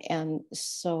 And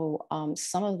so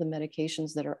some of the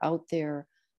medications that are out there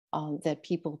that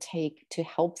people take to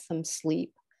help them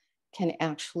sleep can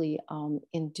actually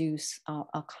induce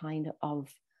a kind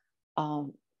of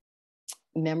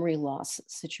memory loss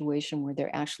situation where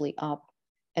they're actually up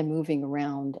and moving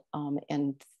around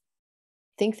and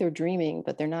think they're dreaming,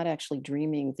 but they're not actually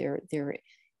dreaming. They're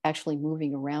actually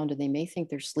moving around, and they may think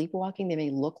they're sleepwalking. They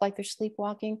may look like they're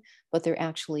sleepwalking, but they're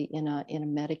actually in a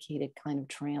medicated kind of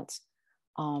trance.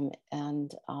 I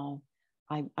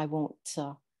won't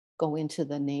go into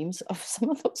the names of some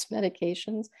of those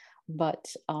medications,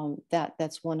 but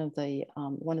that's one of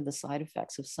the side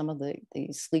effects of some of the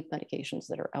sleep medications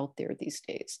that are out there these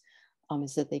days,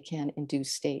 is that they can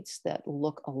induce states that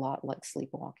look a lot like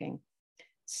sleepwalking.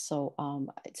 So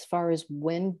as far as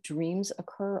when dreams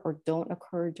occur or don't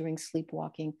occur during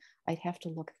sleepwalking, I'd have to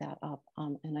look that up,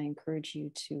 and I encourage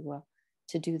you to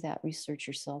do that research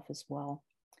yourself as well.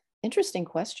 Interesting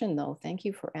question, though. Thank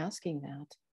you for asking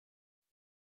that.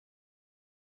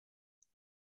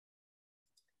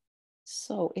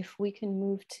 So if we can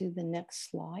move to the next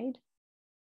slide.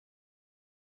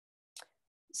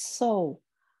 So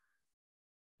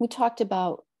we talked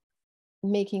about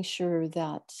making sure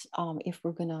that if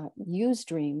we're going to use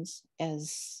dreams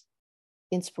as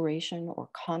inspiration or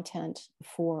content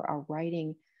for our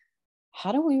writing,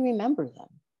 how do we remember them?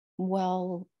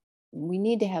 Well, we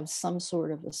need to have some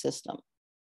sort of a system,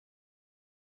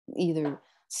 either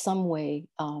some way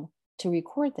to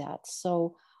record that.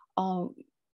 So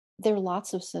there are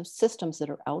lots of systems that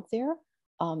are out there.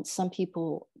 Some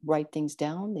people write things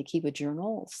down. They keep a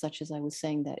journal, such as I was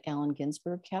saying that Allen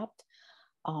Ginsberg kept.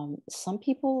 Some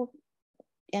people,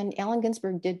 and Allen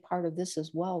Ginsberg did part of this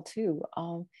as well too,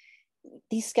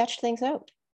 he sketched things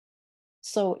out.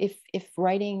 So if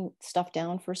writing stuff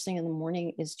down first thing in the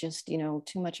morning is just, too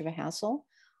much of a hassle,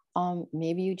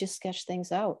 maybe you just sketch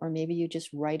things out, or maybe you just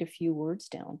write a few words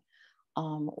down,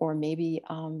 or maybe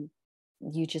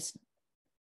you just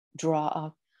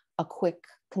draw a quick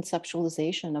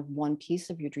conceptualization of one piece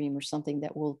of your dream or something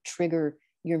that will trigger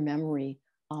your memory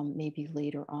maybe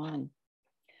later on.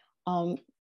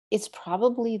 It's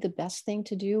probably the best thing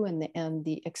to do, and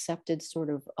the accepted sort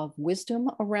of wisdom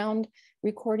around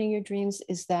recording your dreams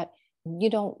is that you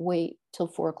don't wait till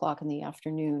 4 o'clock in the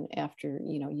afternoon after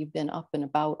you've been up and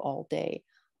about all day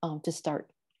to start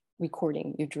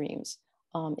recording your dreams.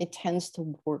 It tends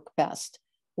to work best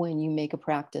when you make a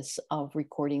practice of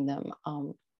recording them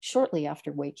shortly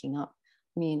after waking up.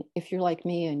 I mean, if you're like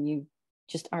me and you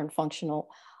just aren't functional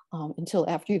until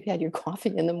after you've had your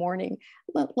coffee in the morning,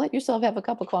 let yourself have a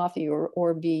cup of coffee,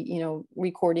 or be,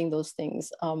 recording those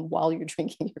things while you're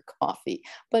drinking your coffee.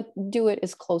 But do it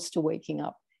as close to waking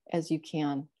up as you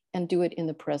can, and do it in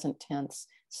the present tense.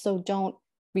 So don't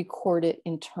record it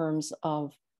in terms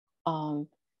of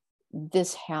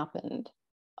this happened,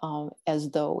 as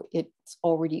though it's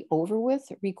already over with.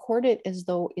 Record it as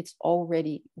though it's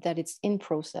in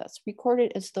process. Record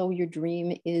it as though your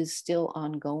dream is still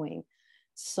ongoing.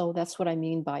 So that's what I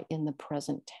mean by in the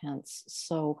present tense.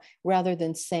 So rather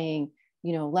than saying,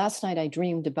 last night I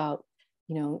dreamed about,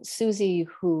 Susie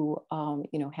who,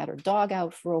 had her dog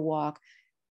out for a walk,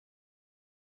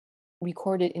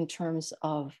 record it in terms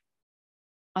of,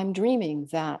 I'm dreaming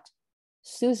that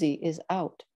Susie is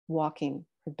out walking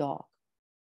her dog.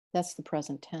 That's the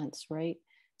present tense, right?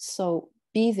 So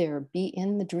be there, be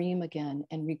in the dream again,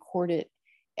 and record it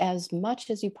as much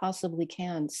as you possibly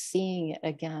can, seeing it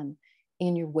again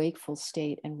in your wakeful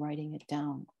state and writing it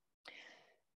down.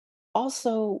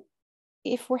 Also,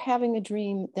 if we're having a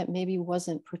dream that maybe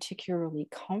wasn't particularly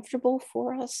comfortable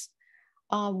for us,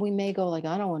 we may go like,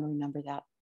 I don't want to remember that.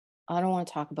 I don't want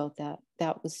to talk about that.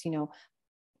 That was,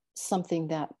 something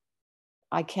that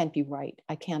I can't be right.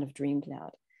 I can't have dreamed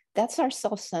that. That's our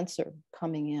self-censor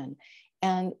coming in.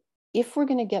 And if we're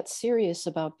going to get serious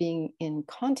about being in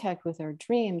contact with our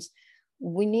dreams,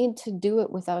 we need to do it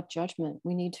without judgment.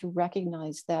 We need to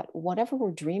recognize that whatever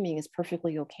we're dreaming is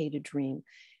perfectly okay to dream.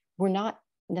 We're not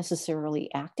necessarily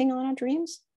acting on our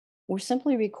dreams. We're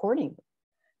simply recording them.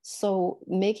 So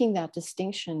making that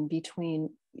distinction between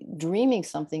dreaming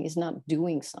something is not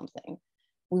doing something.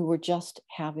 We were just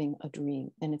having a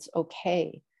dream, and it's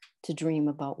okay to dream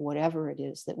about whatever it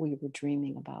is that we were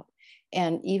dreaming about.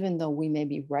 And even though we may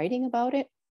be writing about it,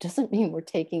 doesn't mean we're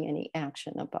taking any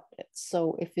action about it.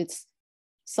 So if it's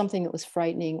something that was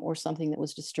frightening or something that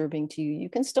was disturbing to you, you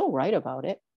can still write about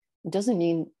it. It doesn't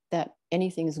mean that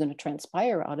anything is going to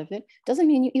transpire out of it. Doesn't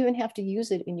mean you even have to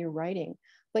use it in your writing,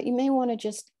 but you may want to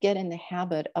just get in the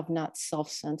habit of not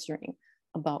self-censoring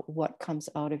about what comes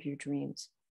out of your dreams.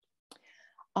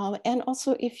 And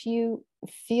also, if you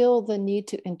feel the need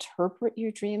to interpret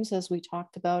your dreams, as we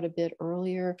talked about a bit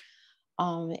earlier,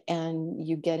 and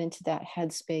you get into that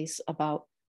headspace about,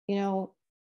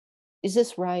 is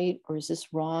this right or is this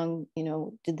wrong? You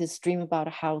know, did this dream about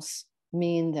a house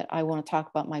mean that I want to talk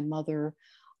about my mother,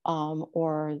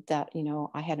 or that, you know,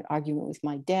 I had an argument with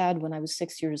my dad when I was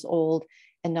 6 years old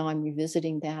and now I'm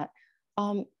revisiting that?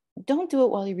 Don't do it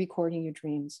while you're recording your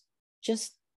dreams.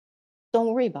 Just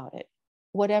don't worry about it.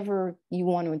 Whatever you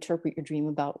want to interpret your dream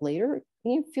about later,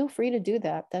 you feel free to do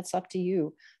that. That's up to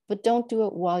you. But don't do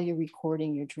it while you're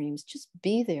recording your dreams. Just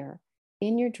be there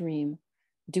in your dream,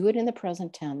 do it in the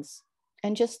present tense,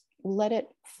 and just let it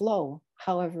flow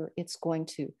however it's going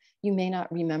to. You may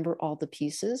not remember all the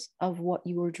pieces of what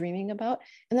you were dreaming about,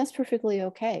 and that's perfectly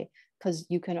okay, because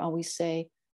you can always say,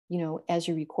 you know, as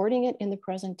you're recording it in the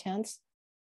present tense,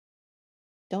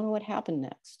 don't know what happened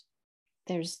next.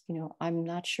 There's, you know, I'm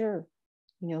not sure,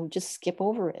 you know, just skip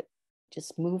over it,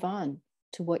 just move on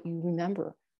to what you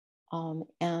remember.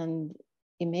 And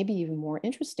it may be even more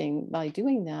interesting by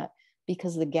doing that,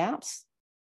 because the gaps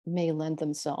may lend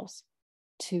themselves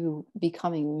to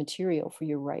becoming material for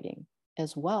your writing,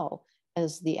 as well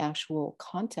as the actual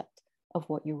content of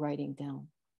what you're writing down.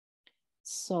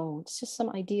 So it's just some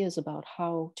ideas about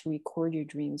how to record your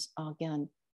dreams, again,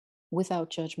 without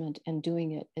judgment, and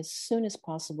doing it as soon as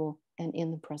possible and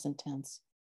in the present tense.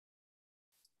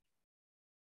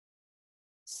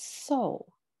 So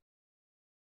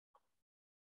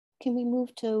can we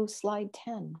move to slide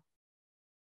 10?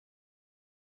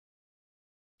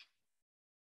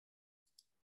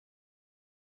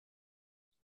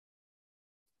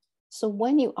 So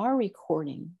when you are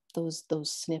recording those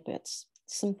snippets,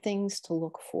 some things to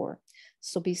look for.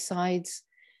 So besides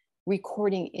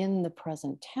recording in the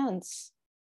present tense,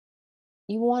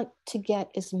 you want to get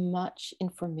as much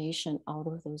information out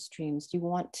of those dreams. You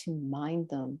want to mine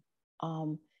them.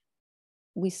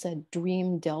 We said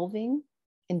dream delving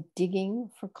and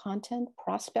digging for content,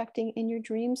 prospecting in your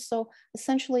dreams. So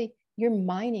essentially, you're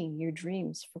mining your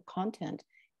dreams for content.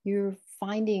 You're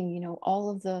finding, you know,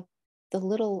 all of the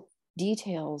little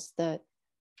details that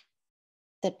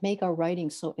make our writing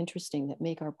so interesting, that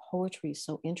make our poetry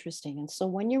so interesting. And so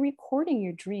when you're recording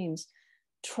your dreams,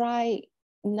 try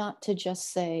not to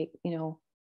just say, you know,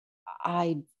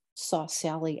 I saw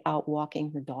Sally out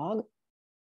walking her dog.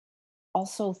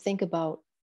 Also think about,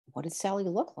 what did Sally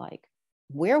look like?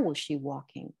 Where was she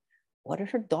walking? What did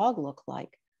her dog look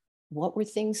like? What were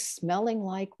things smelling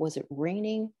like? Was it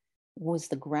raining? Was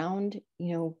the ground,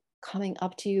 you know, coming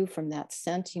up to you from that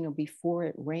scent, you know, before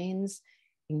it rains?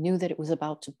 You knew that it was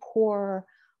about to pour,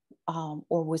 or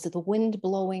was it the wind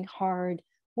blowing hard?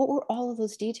 What were all of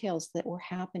those details that were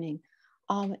happening?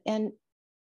 And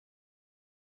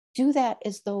do that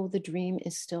as though the dream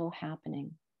is still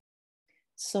happening.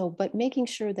 So, but making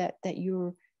sure that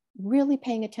you're really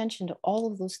paying attention to all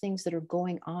of those things that are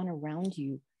going on around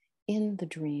you in the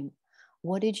dream.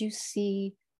 What did you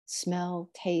see,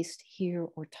 smell, taste, hear,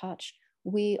 or touch?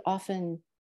 We often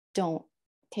don't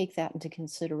take that into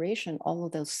consideration, all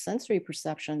of those sensory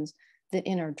perceptions that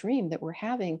in our dream that we're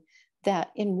having, that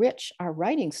enrich our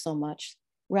writing so much,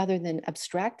 rather than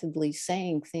abstractedly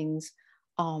saying things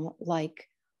like,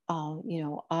 you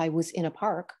know, I was in a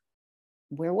park.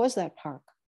 Where was that park?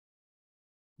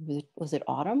 Was it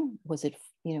autumn? Was it,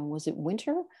 you know, was it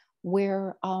winter?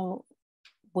 Where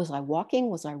was I walking?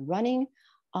 Was I running?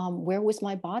 Where was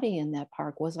my body in that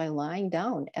park? Was I lying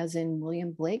down, as in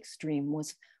William Blake's dream?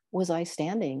 Was I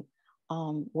standing?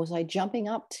 Was I jumping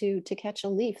up to catch a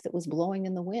leaf that was blowing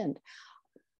in the wind?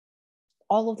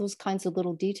 All of those kinds of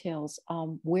little details,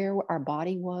 where our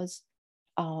body was.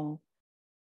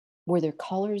 Were there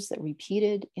colors that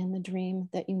repeated in the dream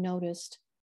that you noticed?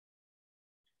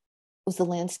 Was the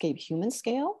landscape human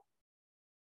scale?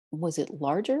 Was it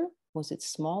larger? Was it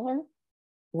smaller?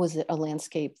 Was it a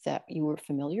landscape that you were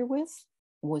familiar with?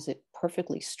 Was it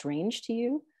perfectly strange to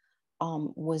you?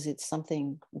 Was it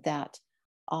something that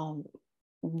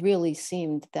really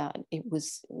seemed that it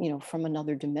was, you know, from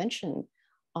another dimension,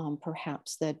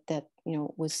 perhaps that you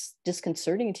know, was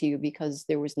disconcerting to you because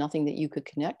there was nothing that you could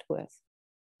connect with?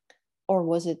 Or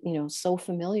was it, you know, so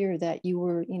familiar that you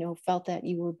were, you know, felt that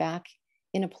you were back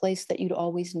in a place that you'd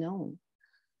always known?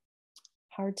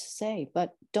 Hard to say,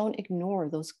 but don't ignore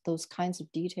those kinds of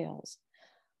details.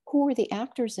 Who were the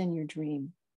actors in your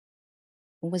dream?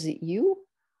 Was it you,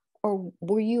 or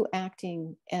were you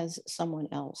acting as someone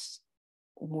else?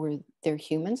 Were there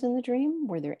humans in the dream?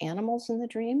 Were there animals in the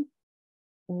dream?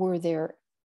 Were there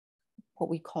what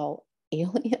we call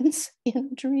aliens in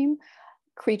the dream?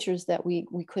 Creatures that we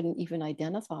couldn't even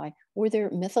identify? Were there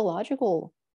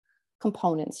mythological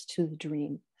components to the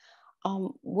dream?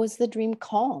 Was the dream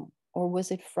calm, or was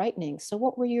it frightening? So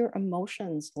what were your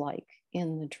emotions like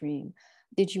in the dream?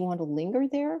 Did you want to linger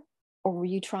there, or were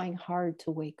you trying hard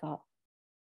to wake up?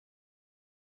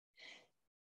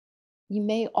 You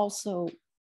may also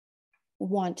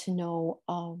want to know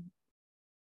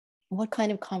what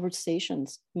kind of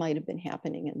conversations might have been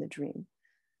happening in the dream.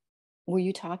 Were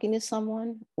you talking to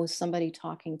someone? Was somebody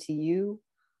talking to you?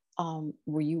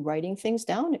 Were you writing things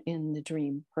down in the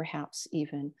dream, perhaps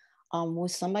even?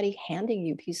 Was somebody handing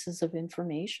you pieces of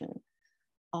information?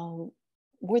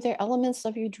 Were there elements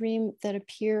of your dream that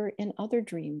appear in other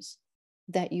dreams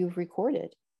that you've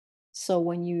recorded? So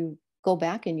when you go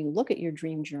back and you look at your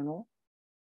dream journal,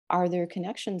 are there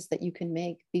connections that you can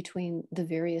make between the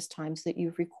various times that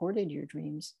you've recorded your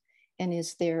dreams? And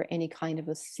is there any kind of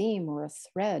a theme or a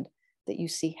thread that you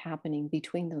see happening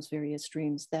between those various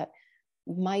dreams that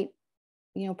might,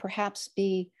 perhaps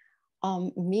be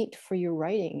meat for your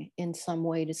writing in some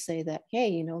way, to say that,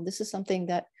 hey, this is something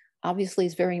that obviously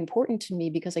is very important to me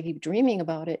because I keep dreaming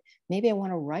about it. Maybe I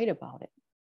want to write about it.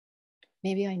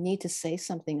 Maybe I need to say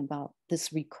something about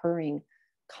this recurring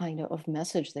kind of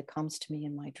message that comes to me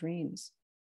in my dreams.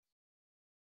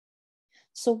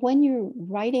 So when you're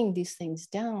writing these things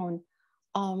down,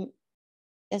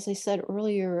 as I said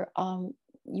earlier,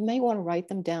 you may want to write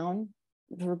them down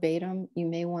verbatim. You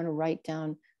may want to write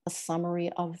down a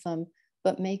summary of them,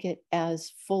 but make it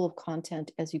as full of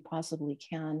content as you possibly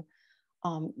can.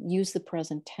 Use the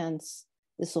present tense.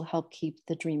 This will help keep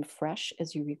the dream fresh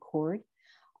as you record.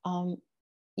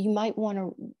 You might want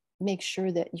to make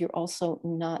sure that you're also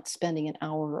not spending an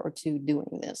hour or two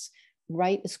doing this.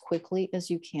 Write as quickly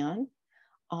as you can.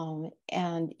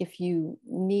 And if you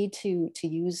need to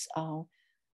use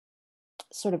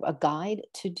sort of a guide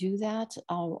to do that,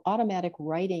 automatic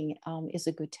writing is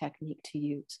a good technique to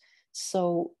use.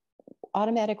 So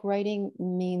automatic writing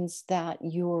means that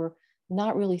you're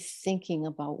not really thinking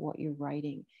about what you're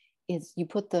writing. It's you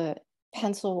put the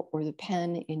pencil or the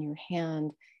pen in your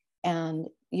hand and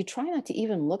you try not to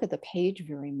even look at the page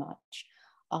very much.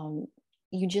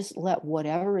 You just let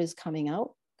whatever is coming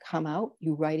out, come out.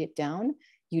 You write it down.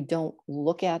 You don't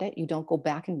look at it. You don't go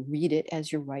back and read it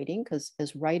as you're writing, because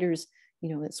as writers,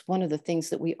 it's one of the things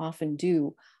that we often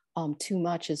do too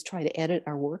much, is try to edit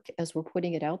our work as we're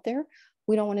putting it out there.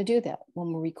 We don't want to do that.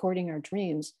 When we're recording our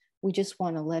dreams, we just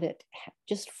want to let it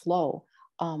just flow.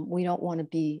 We don't want to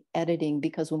be editing,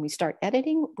 because when we start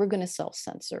editing, we're going to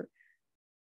self-censor.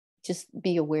 Just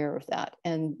be aware of that.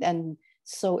 And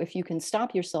so if you can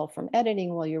stop yourself from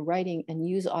editing while you're writing and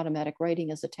use automatic writing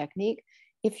as a technique,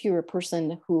 if you're a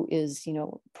person who is,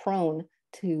 prone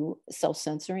to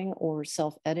self-censoring or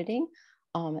self-editing,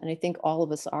 and I think all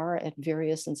of us are at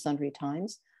various and sundry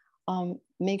times,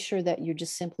 make sure that you're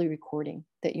just simply recording,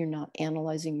 that you're not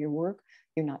analyzing your work,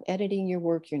 you're not editing your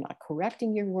work, you're not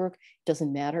correcting your work. It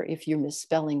doesn't matter if you're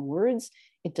misspelling words.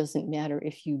 It doesn't matter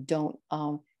if you don't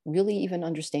really even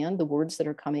understand the words that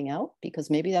are coming out,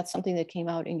 because maybe that's something that came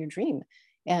out in your dream.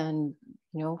 And,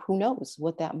 who knows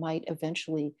what that might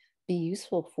eventually be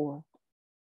useful for.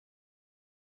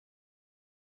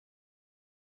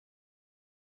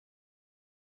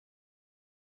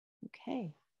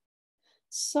 Okay,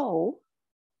 so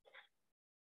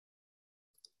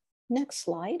next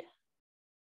slide.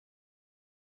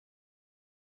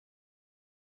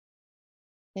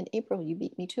 In April, you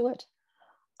beat me to it.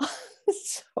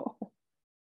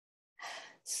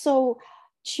 So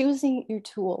choosing your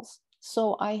tools.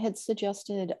 So I had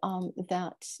suggested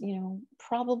that,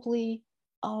 probably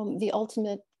the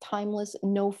ultimate timeless,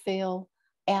 no-fail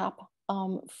app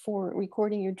for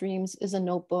recording your dreams is a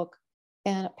notebook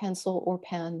and a pencil or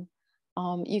pen.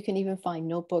 You can even find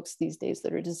notebooks these days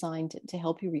that are designed to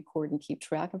help you record and keep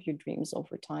track of your dreams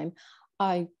over time.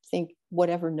 I think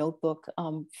whatever notebook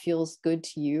feels good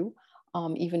to you,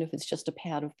 even if it's just a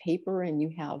pad of paper and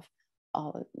you have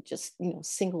just,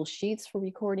 single sheets for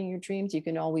recording your dreams, you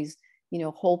can always,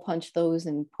 hole punch those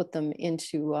and put them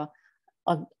into a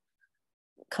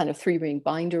kind of 3-ring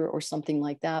binder or something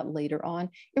like that later on.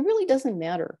 It really doesn't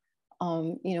matter.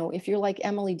 If you're like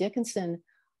Emily Dickinson,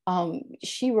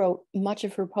 she wrote much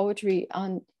of her poetry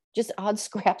on just odd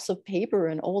scraps of paper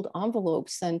and old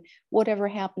envelopes and whatever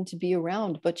happened to be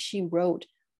around, but she wrote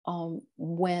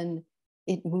when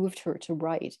it moved her to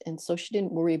write. And so she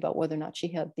didn't worry about whether or not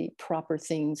she had the proper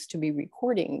things to be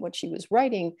recording what she was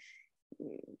writing.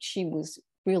 She was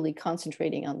really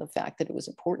concentrating on the fact that it was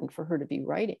important for her to be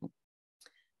writing.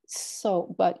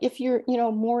 So, but if you're,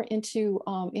 more into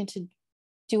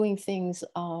doing things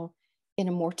in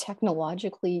a more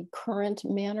technologically current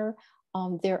manner,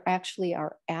 there actually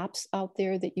are apps out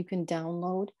there that you can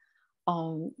download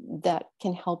that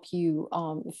can help you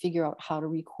figure out how to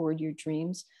record your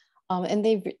dreams. And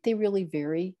they really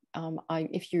vary.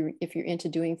 If you're into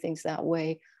doing things that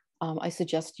way, I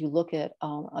suggest you look at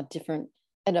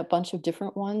a bunch of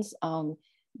different ones.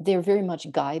 they're very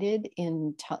much guided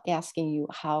in asking you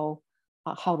how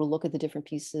to look at the different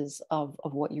pieces of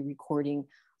what you're recording,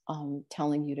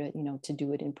 telling you to, to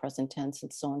do it in present tense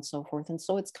and so on and so forth. And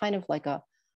so it's kind of like a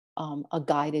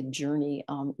guided journey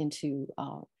into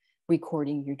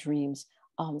recording your dreams.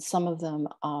 Some of them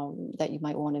that you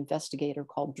might want to investigate are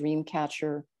called Dream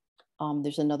Catcher.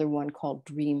 There's another one called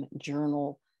Dream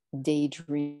Journal,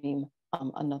 Daydream,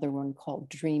 another one called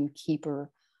Dream Keeper.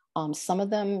 Some of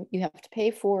them you have to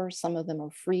pay for, some of them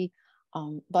are free.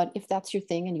 But if that's your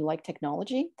thing and you like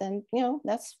technology, then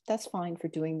that's fine for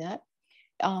doing that.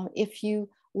 If you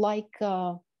like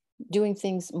doing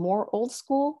things more old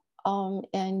school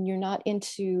and you're not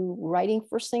into writing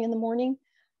first thing in the morning,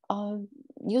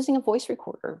 using a voice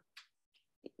recorder,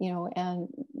 and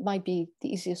might be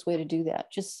the easiest way to do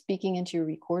that, just speaking into your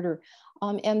recorder.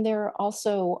 And there are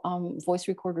also voice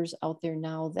recorders out there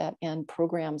now and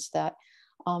programs that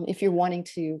if you're wanting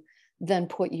to then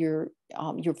put your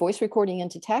voice recording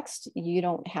into text, you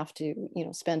don't have to,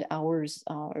 spend hours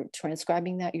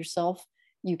transcribing that yourself.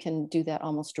 You can do that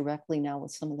almost directly now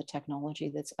with some of the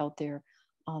technology that's out there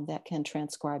that can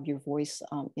transcribe your voice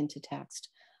into text.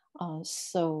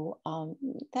 So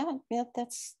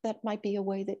that might be a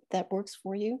way that works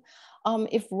for you.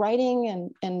 If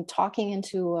writing and talking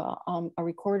into a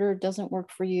recorder doesn't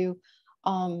work for you,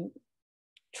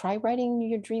 try writing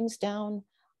your dreams down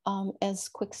as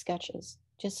quick sketches,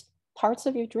 just parts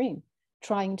of your dream,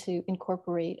 trying to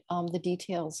incorporate the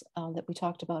details that we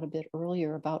talked about a bit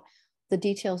earlier, about the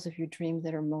details of your dream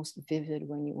that are most vivid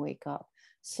when you wake up.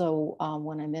 So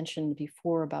when I mentioned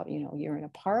before about, you're in a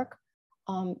park,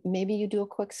 maybe you do a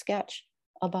quick sketch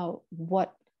about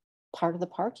what part of the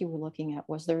park you were looking at.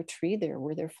 Was there a tree there?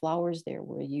 Were there flowers there?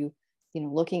 Were you,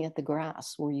 looking at the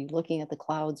grass? Were you looking at the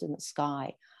clouds in the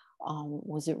sky?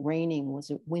 Was it raining? Was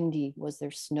it windy? Was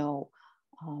there snow?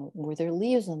 Were there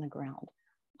leaves on the ground?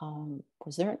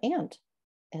 Was there an ant,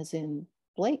 as in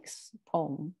Blake's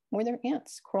poem? Were there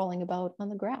ants crawling about on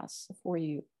the grass for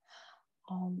you?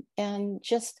 And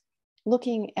just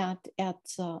looking at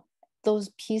those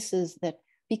pieces that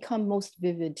become most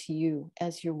vivid to you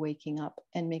as you're waking up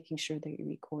and making sure that you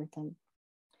record them.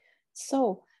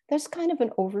 So there's kind of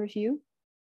an overview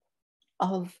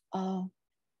of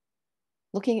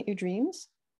looking at your dreams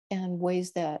and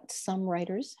ways that some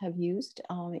writers have used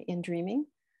in dreaming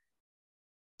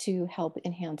to help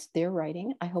enhance their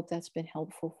writing. I hope that's been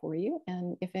helpful for you.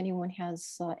 And if anyone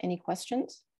has any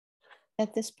questions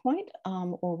at this point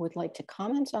or would like to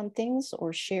comment on things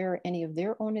or share any of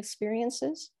their own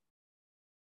experiences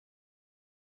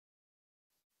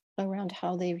around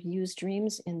how they've used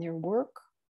dreams in their work.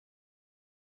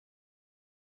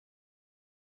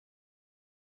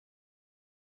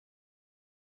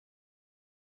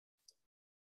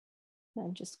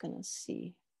 I'm just going to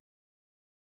see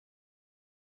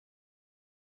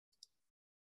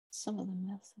some of the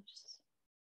messages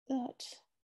that.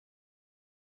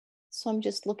 So I'm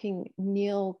just looking,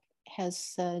 Neil has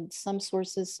said some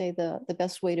sources say the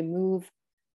best way to move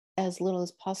as little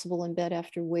as possible in bed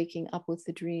after waking up with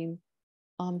the dream.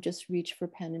 Just reach for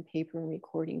pen and paper and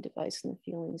recording device, and the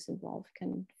feelings involved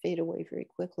can fade away very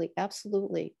quickly.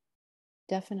 Absolutely,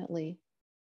 definitely.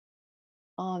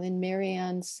 And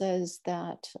Marianne says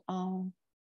that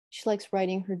she likes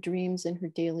writing her dreams in her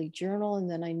daily journal, and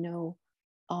then I know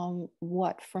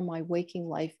what from my waking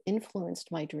life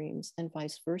influenced my dreams and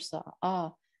vice versa.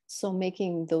 So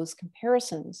making those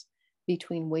comparisons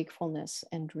between wakefulness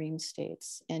and dream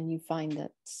states, and you find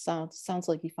that sounds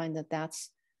like you find that that's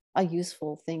a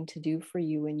useful thing to do for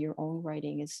you in your own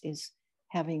writing, is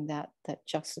having that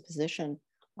juxtaposition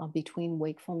between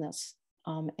wakefulness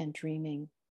and dreaming.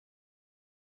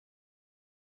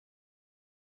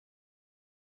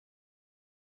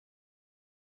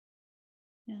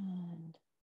 And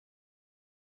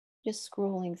just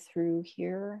scrolling through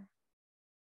here.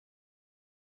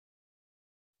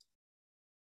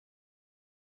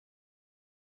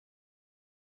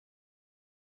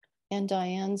 And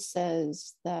Diane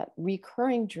says that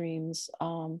recurring dreams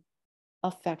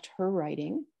affect her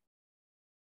writing,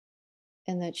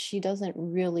 and that she doesn't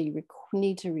really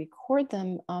need to record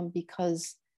them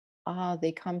because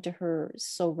they come to her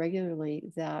so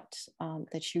regularly that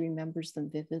that she remembers them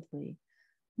vividly.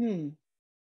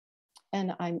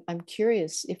 And I'm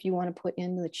curious if you want to put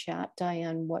in the chat,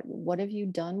 Diane, what have you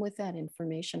done with that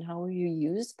information? How have you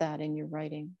used that in your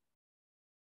writing?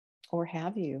 Or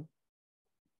have you?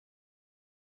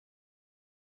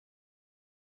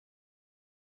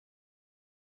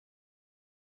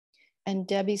 And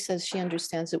Debbie says she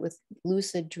understands it with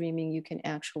lucid dreaming, you can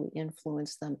actually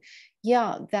influence them.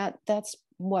 Yeah, that's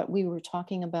what we were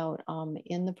talking about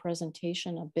in the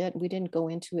presentation a bit. We didn't go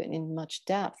into it in much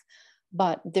depth,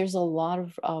 but there's a lot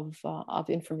of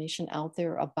information out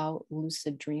there about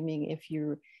lucid dreaming. If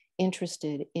you're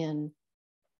interested in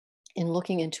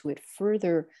looking into it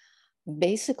further,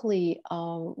 basically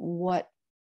what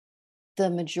the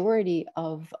majority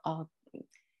of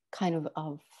kind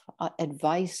of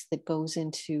advice that goes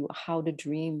into how to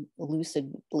dream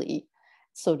lucidly,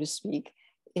 so to speak,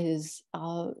 is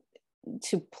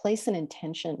to place an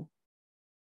intention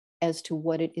as to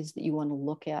what it is that you want to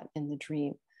look at in the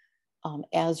dream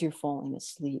as you're falling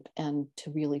asleep, and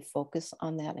to really focus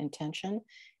on that intention.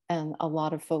 And a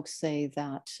lot of folks say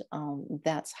that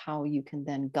that's how you can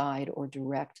then guide or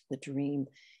direct the dream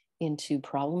into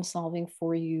problem solving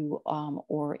for you,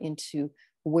 or into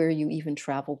where you even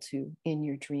travel to in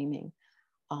your dreaming,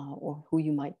 or who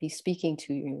you might be speaking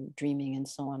to in your dreaming, and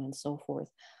so on and so forth.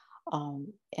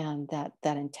 And that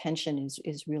intention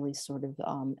is really sort of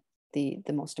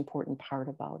the most important part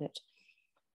about it.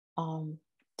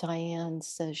 Diane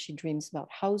says she dreams about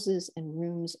houses and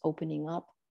rooms opening up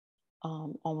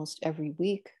almost every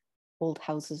week, old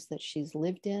houses that she's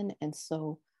lived in. And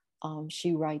so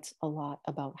she writes a lot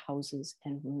about houses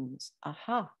and rooms.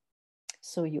 Aha.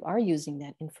 So you are using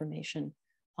that information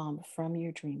from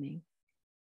your dreaming.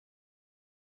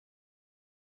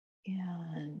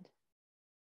 And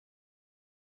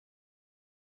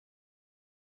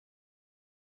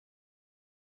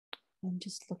I'm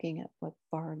just looking at what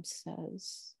Barb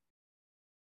says.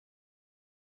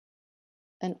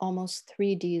 An almost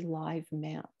 3D live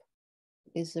map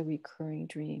is a recurring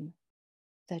dream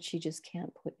that she just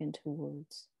can't put into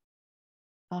words.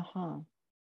 Aha.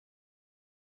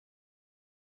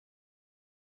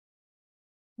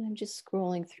 I'm just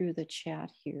scrolling through the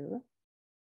chat here.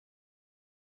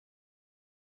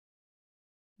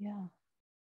 Yeah.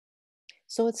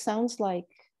 So it sounds like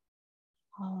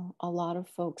a lot of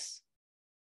folks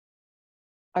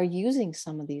are using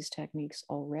some of these techniques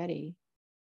already.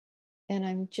 And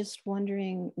I'm just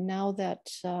wondering, now that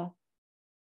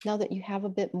you have a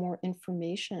bit more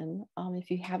information, if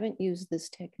you haven't used this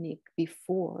technique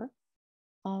before,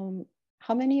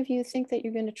 how many of you think that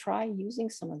you're going to try using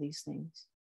some of these things?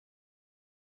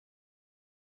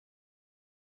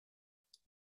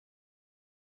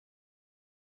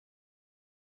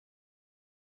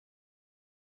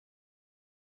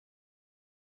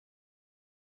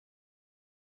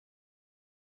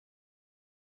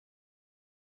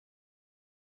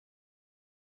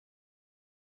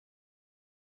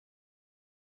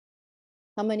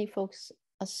 How many folks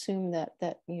assume that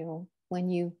you know, when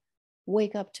you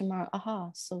wake up tomorrow, aha?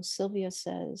 So Sylvia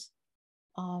says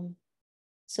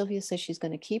she's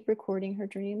going to keep recording her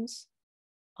dreams.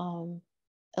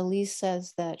 Elise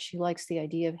says that she likes the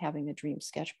idea of having a dream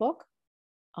sketchbook,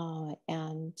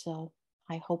 and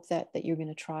I hope that you're going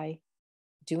to try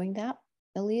doing that,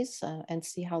 Elise, and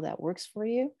see how that works for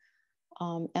you.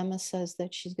 Emma says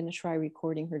that she's going to try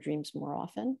recording her dreams more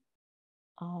often.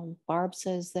 Barb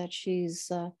says that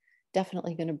she's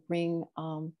definitely going to bring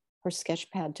her sketch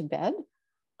pad to bed.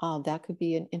 That could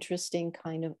be an interesting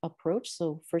kind of approach.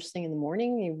 So first thing in the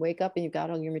morning, you wake up and you've got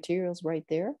all your materials right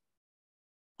there.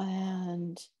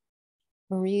 And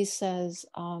Marie says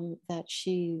that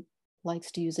she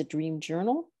likes to use a dream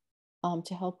journal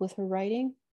to help with her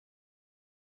writing.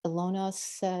 Ilona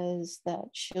says that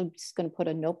she's going to put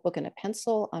a notebook and a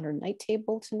pencil on her night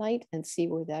table tonight and see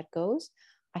where that goes.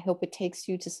 I hope it takes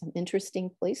you to some interesting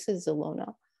places,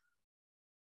 Ilona.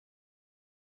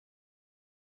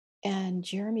 And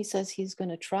Jeremy says he's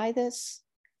going to try this,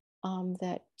 he's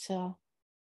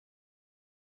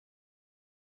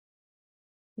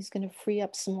going to free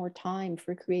up some more time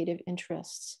for creative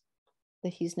interests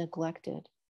that he's neglected.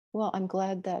 Well, I'm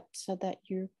glad that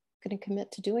you're going to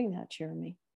commit to doing that,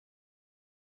 Jeremy.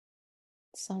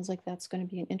 It sounds like that's going to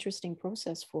be an interesting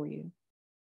process for you.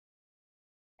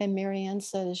 And Marianne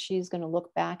says she's going to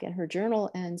look back at her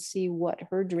journal and see what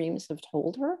her dreams have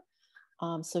told her.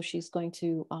 So she's going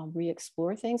to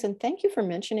re-explore things. And thank you for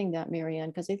mentioning that, Marianne,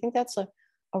 because I think that's a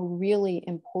really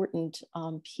important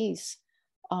piece.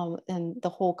 And the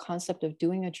whole concept of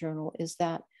doing a journal is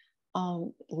that,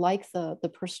 like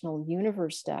the personal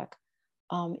universe deck,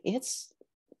 it's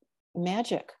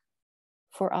magic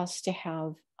for us to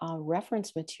have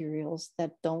reference materials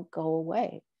that don't go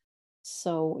away.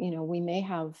 So, you know, we may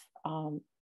have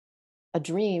a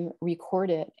dream,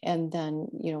 record it, and then,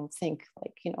 you know, think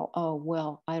like, you know, oh,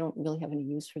 well, I don't really have any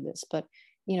use for this. But,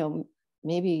 you know,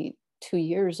 maybe 2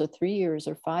 years or 3 years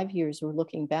or 5 years, we're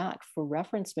looking back for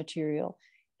reference material,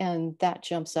 and that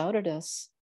jumps out at us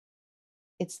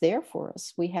it's there for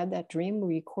us. We had that dream,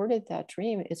 we recorded that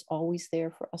dream. It's always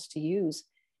there for us to use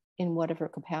in whatever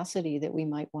capacity that we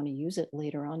might want to use it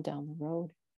later on down the road.